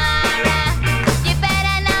sayonara. You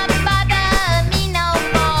better not bother me no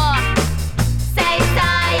more. Say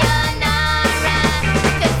sayonara.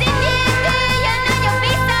 'Cause if you do, you know you'll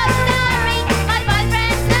be so sorry. My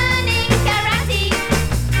boyfriend's learning karate.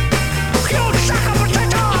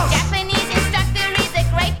 Japanese instructor is a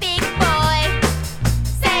great big boy.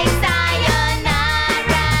 Say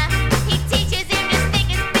sayonara. He teaches him to stick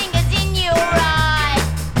his fingers in your eye.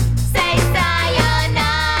 Say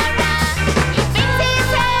sayonara. He beats his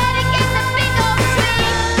head against a big old tree.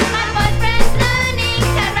 My boyfriend's learning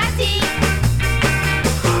karate.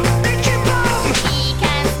 He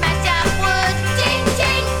can smash up wood, ching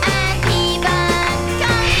ching, and even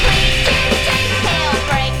concrete, ching ching. He'll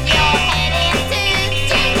break your head into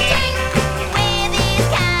ching ching with his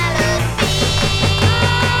callous feet.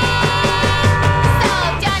 So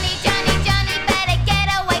Johnny, Johnny, Johnny, better get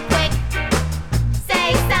away quick. Say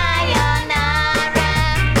sayonara,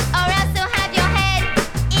 or else you'll have your head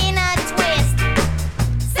in a twist.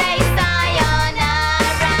 Say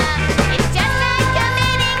sayonara. It's just like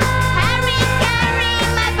committing harikari.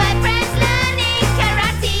 My boyfriend's learning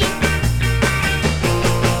karate.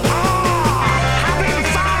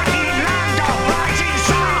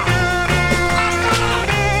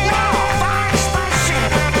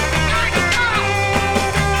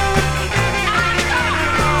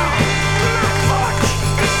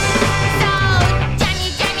 Johnny,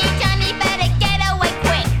 Johnny, Johnny, better get away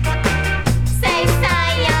quick. Say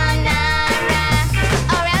sayonara,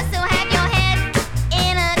 or else you'll have your head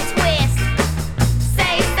in a twist.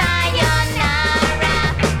 Say sayonara.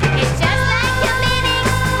 It's just like committing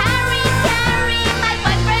harikari. My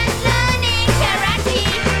boyfriend's learning karate.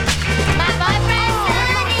 My boyfriend's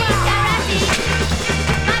learning karate.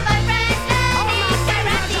 My boyfriend's learning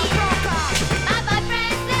karate. My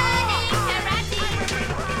boyfriend's learning karate.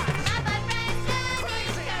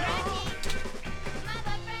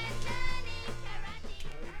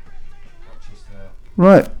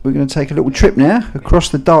 Right, we're going to take a little trip now across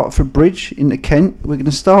the Dartford Bridge into Kent. We're going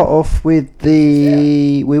to start off with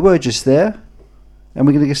the... We were just there, and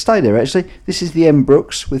we're going to stay there actually. This is the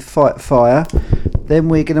Embrooks with Fight Fire. Then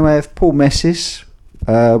we're going to have Paul Messis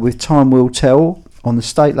with Time Will Tell on the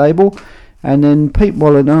State label, and then Pete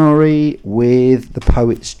Molinari with The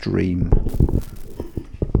Poet's Dream.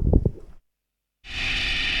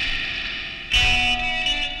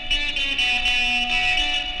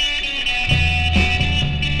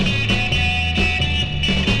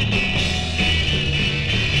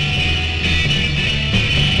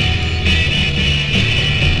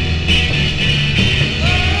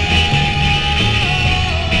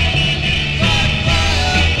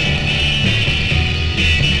 Fire.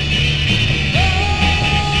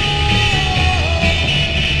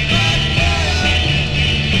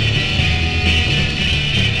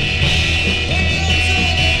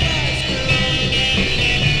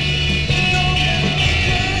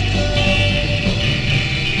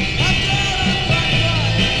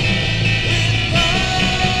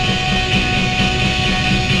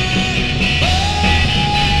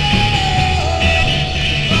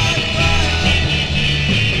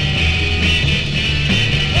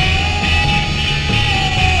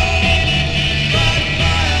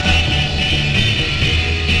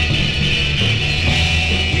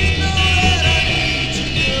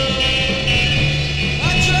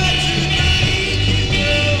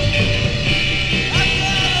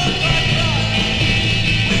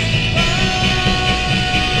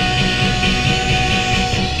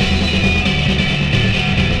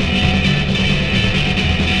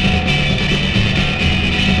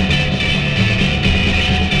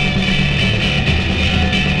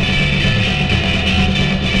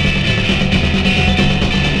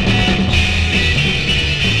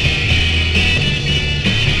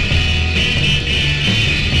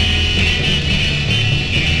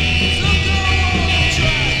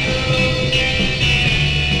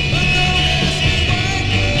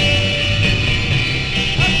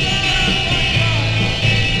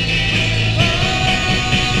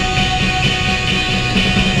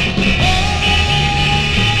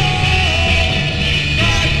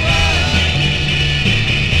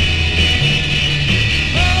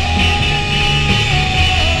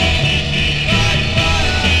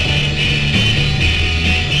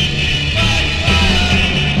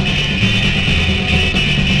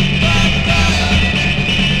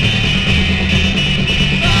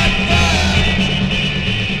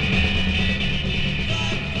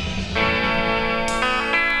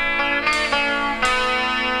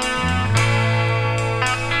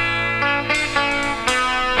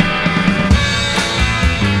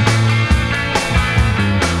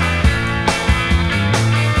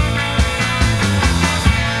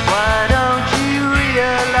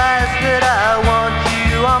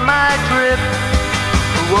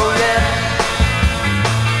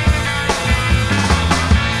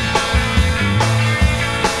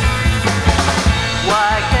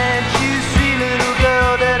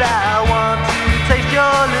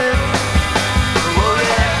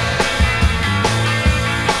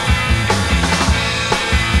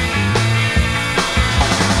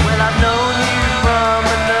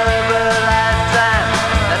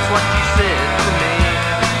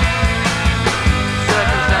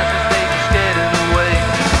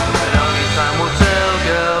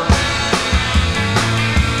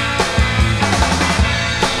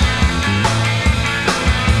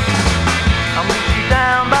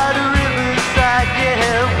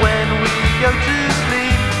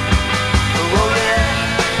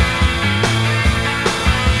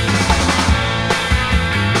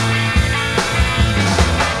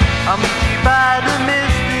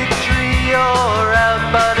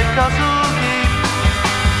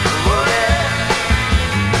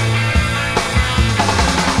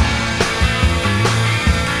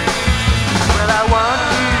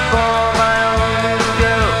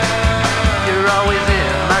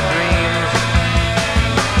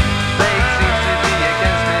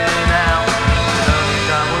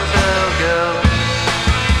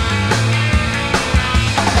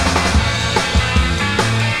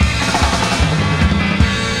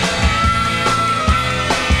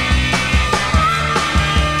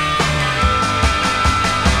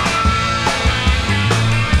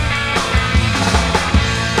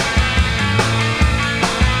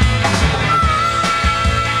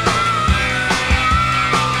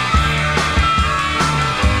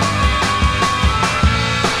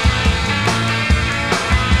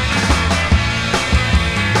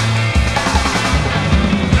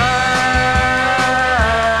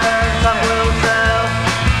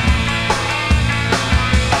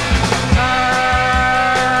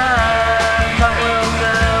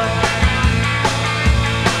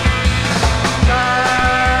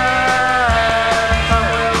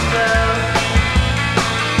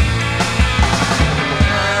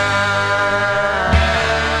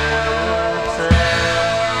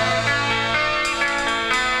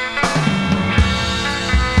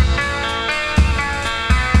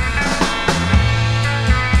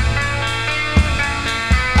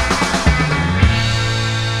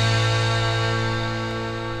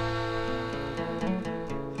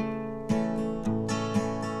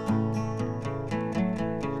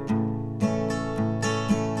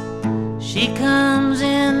 She comes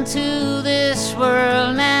into this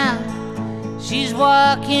world now. She's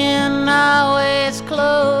walking always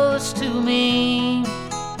close to me.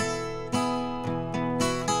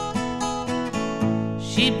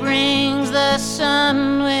 She brings the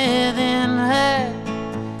sun within her,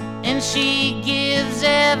 and she gives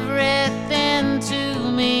everything to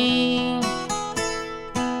me.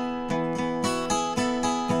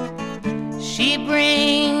 She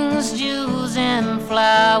brings jewels and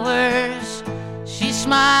flowers. She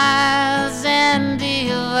smiles and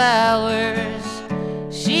devours.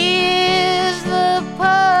 She is the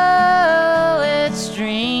poet's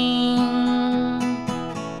dream,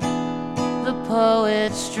 the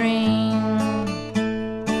poet's dream.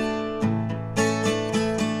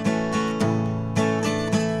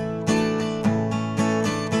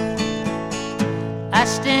 I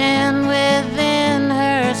stand within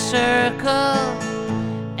her circle,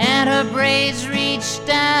 and her braids reach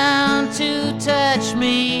down to touch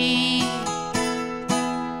me.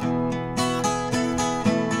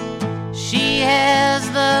 She has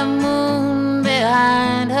the moon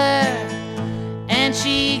behind her, and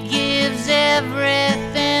she gives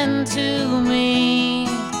everything to me.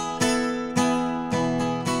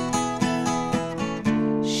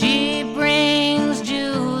 She brings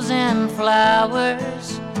jewels and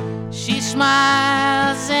flowers. She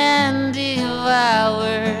smiles and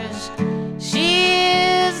devours. She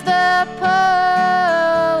is the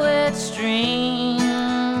poet's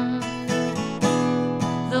dream,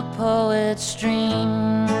 the poet's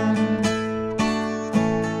dream.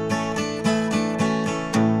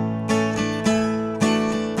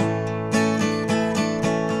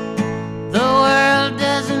 The world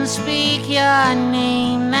doesn't speak your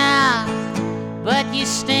name now, but you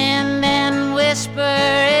stand and whisper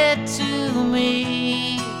it to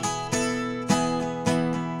me.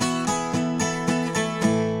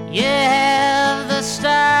 You have the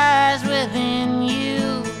stars within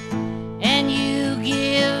you, and you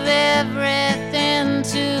give everything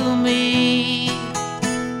to me.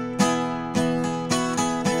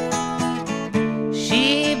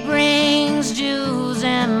 She brings jewels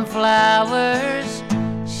and flowers.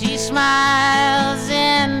 She smiles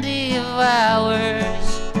and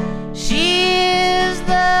devours. She is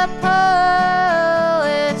the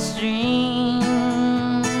poet's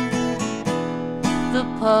dream, the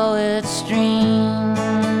poet's dream.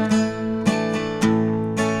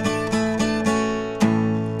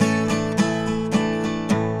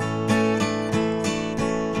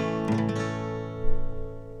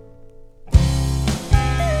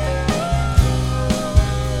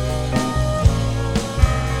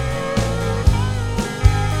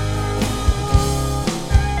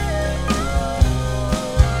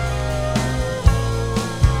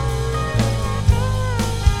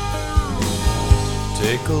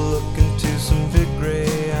 Take a look into some big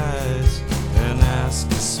gray eyes and ask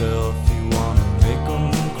yourself, you wanna make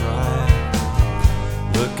them cry?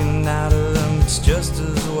 Looking out of them, it's just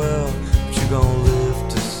as well, but you're gonna live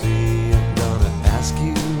to see. I'm gonna ask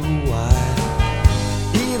you why.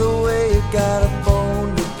 Either way, you got a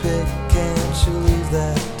bone to pick. Can't you leave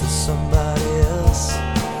that to somebody else?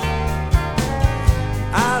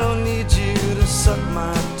 I don't need you to suck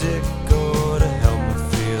my dick or to help me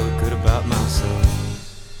feel good about myself.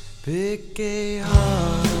 Big gay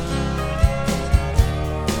heart,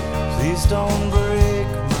 please don't break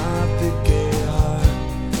my big gay heart.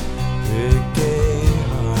 Big gay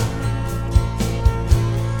heart,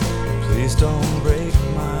 please don't break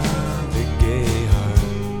my big gay heart.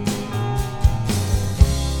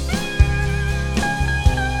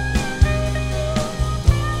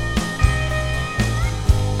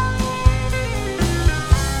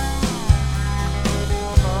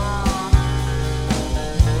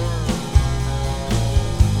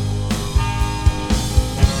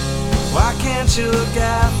 Why can't you look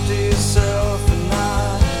after yourself and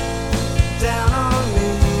not down on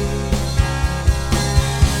me?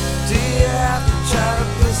 Do you have to try to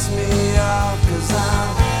piss me off? 'Cause I'm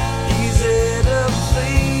easy to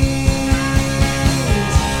please.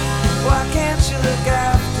 Why can't you look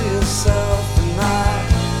after yourself and not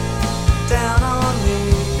down on me?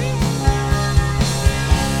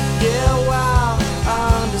 Yeah, wow, I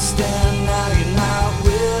understand now you're not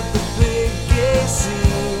with the big gay scene.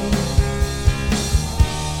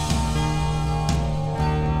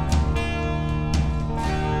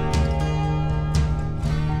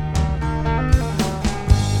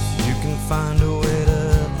 Find a way to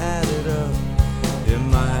add it up. It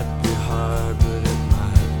might be hard, but it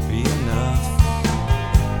might be enough.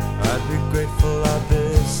 I'd be grateful, I'd be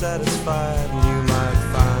satisfied, and you might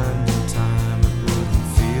find in time it wouldn't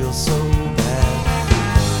feel so bad.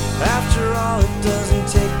 After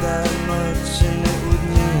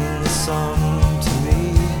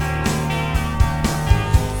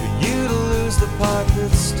part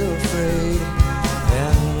that's still afraid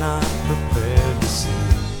and not prepared to see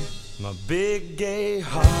my big gay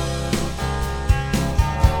heart.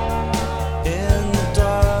 In the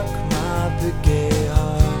dark, my big gay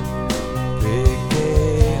heart, big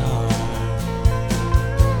gay heart.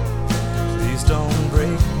 Please don't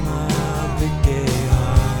break my big gay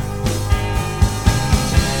heart.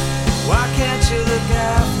 Why can't you look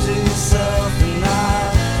after yourself and not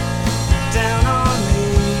down on me?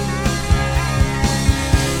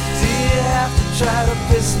 Do you have to try to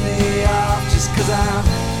piss me off just 'cause I'm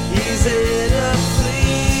easy to please?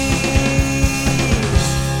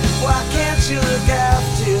 Why can't you look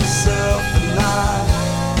after yourself and not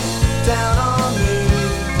down on me?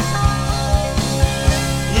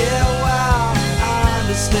 Yeah, wow, I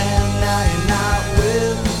understand now you're not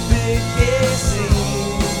with the big gay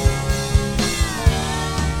scene.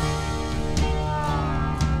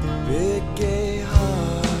 Big gay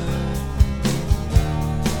heart,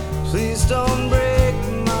 please don't break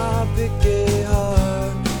my big gay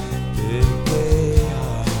heart. Big gay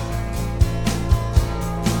heart,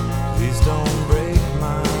 please don't break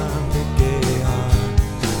my big gay heart.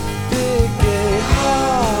 Big gay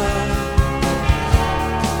heart,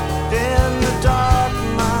 in the dark,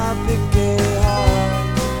 my big gay heart.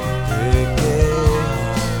 Big gay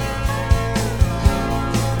heart,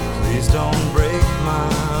 please don't break my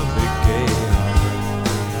big gay heart.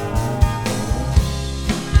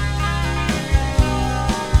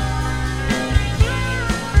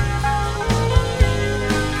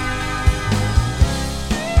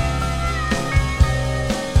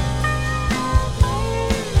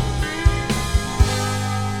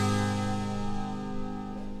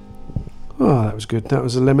 Oh, that was good. That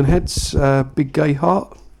was the Lemonheads, Big Gay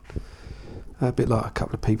Heart. A bit like a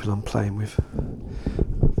couple of people I'm playing with.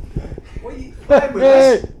 What are you playing with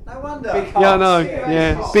us? No wonder. Yeah, I know.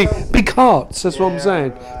 Yeah, big hearts. That's what I'm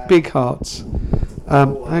saying. Big hearts.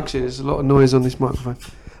 Actually, there's a lot of noise on this microphone.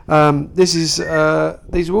 These are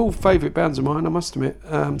all favourite bands of mine, I must admit.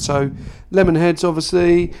 So, Lemonheads,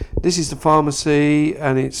 obviously. This is the Pharmacy,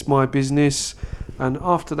 and it's My Business. And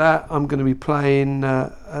after that, I'm going to be playing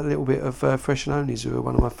a little bit of Fresh and Onlys, who are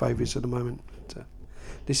one of my favourites at the moment. So,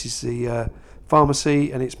 this is the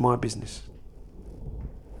Pharmacy, and it's My Business.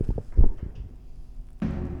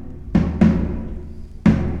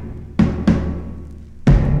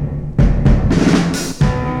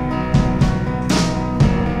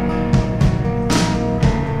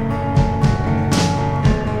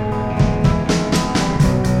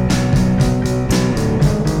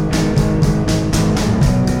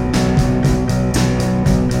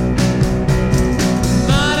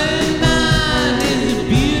 Modern mind is a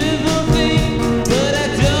beautiful thing, but I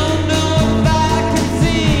don't know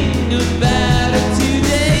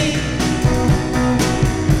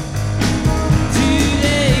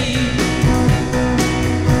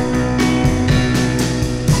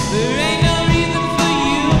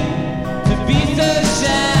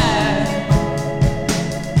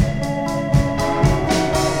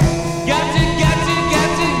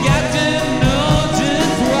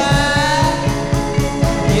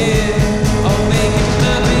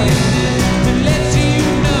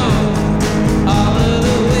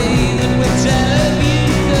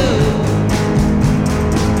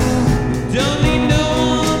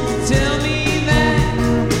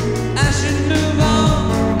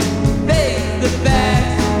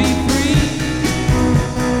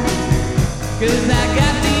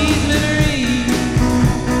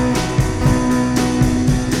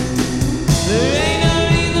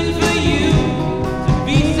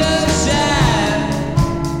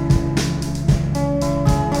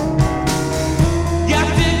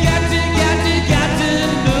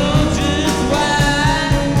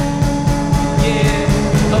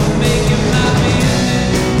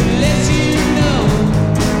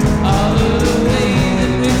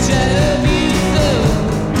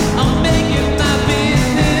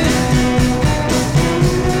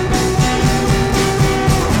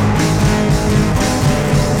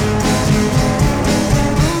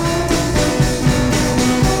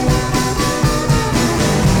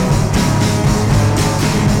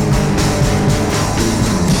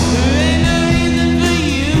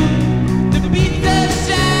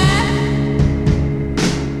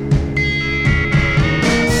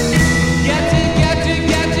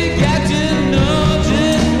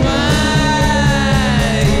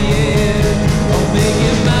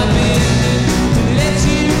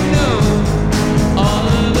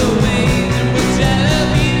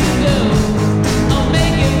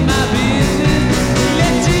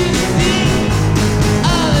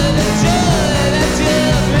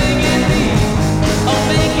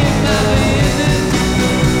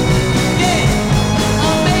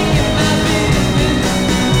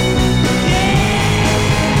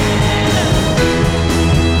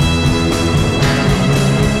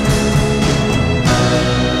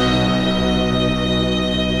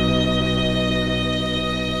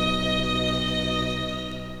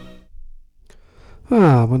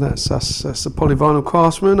well, that's us. That's the Polyvinyl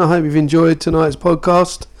Craftsmen. I hope you've enjoyed tonight's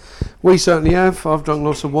podcast. We certainly have. I've drunk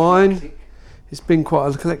lots of wine. It's been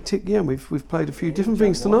quite eclectic. Yeah, we've played a few different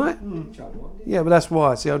things tonight. Yeah, but that's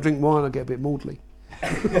why. See, I drink wine, I get a bit maudley.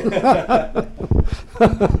 You've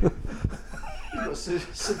got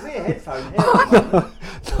severe headphone hair.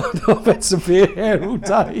 I've had severe hair all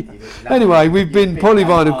day. Anyway, we've been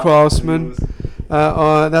Polyvinyl Craftsmen.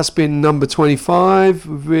 That's been number 25.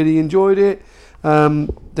 We've really enjoyed it.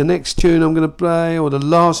 The next tune I'm going to play, or the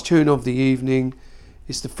last tune of the evening,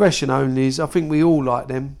 is the Fresh and Onlys. I think we all like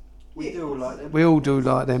them. We do all like them. We all do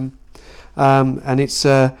like them. And it's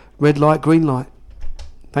Red Light, Green Light.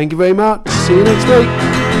 Thank you very much. See you next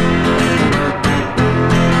week.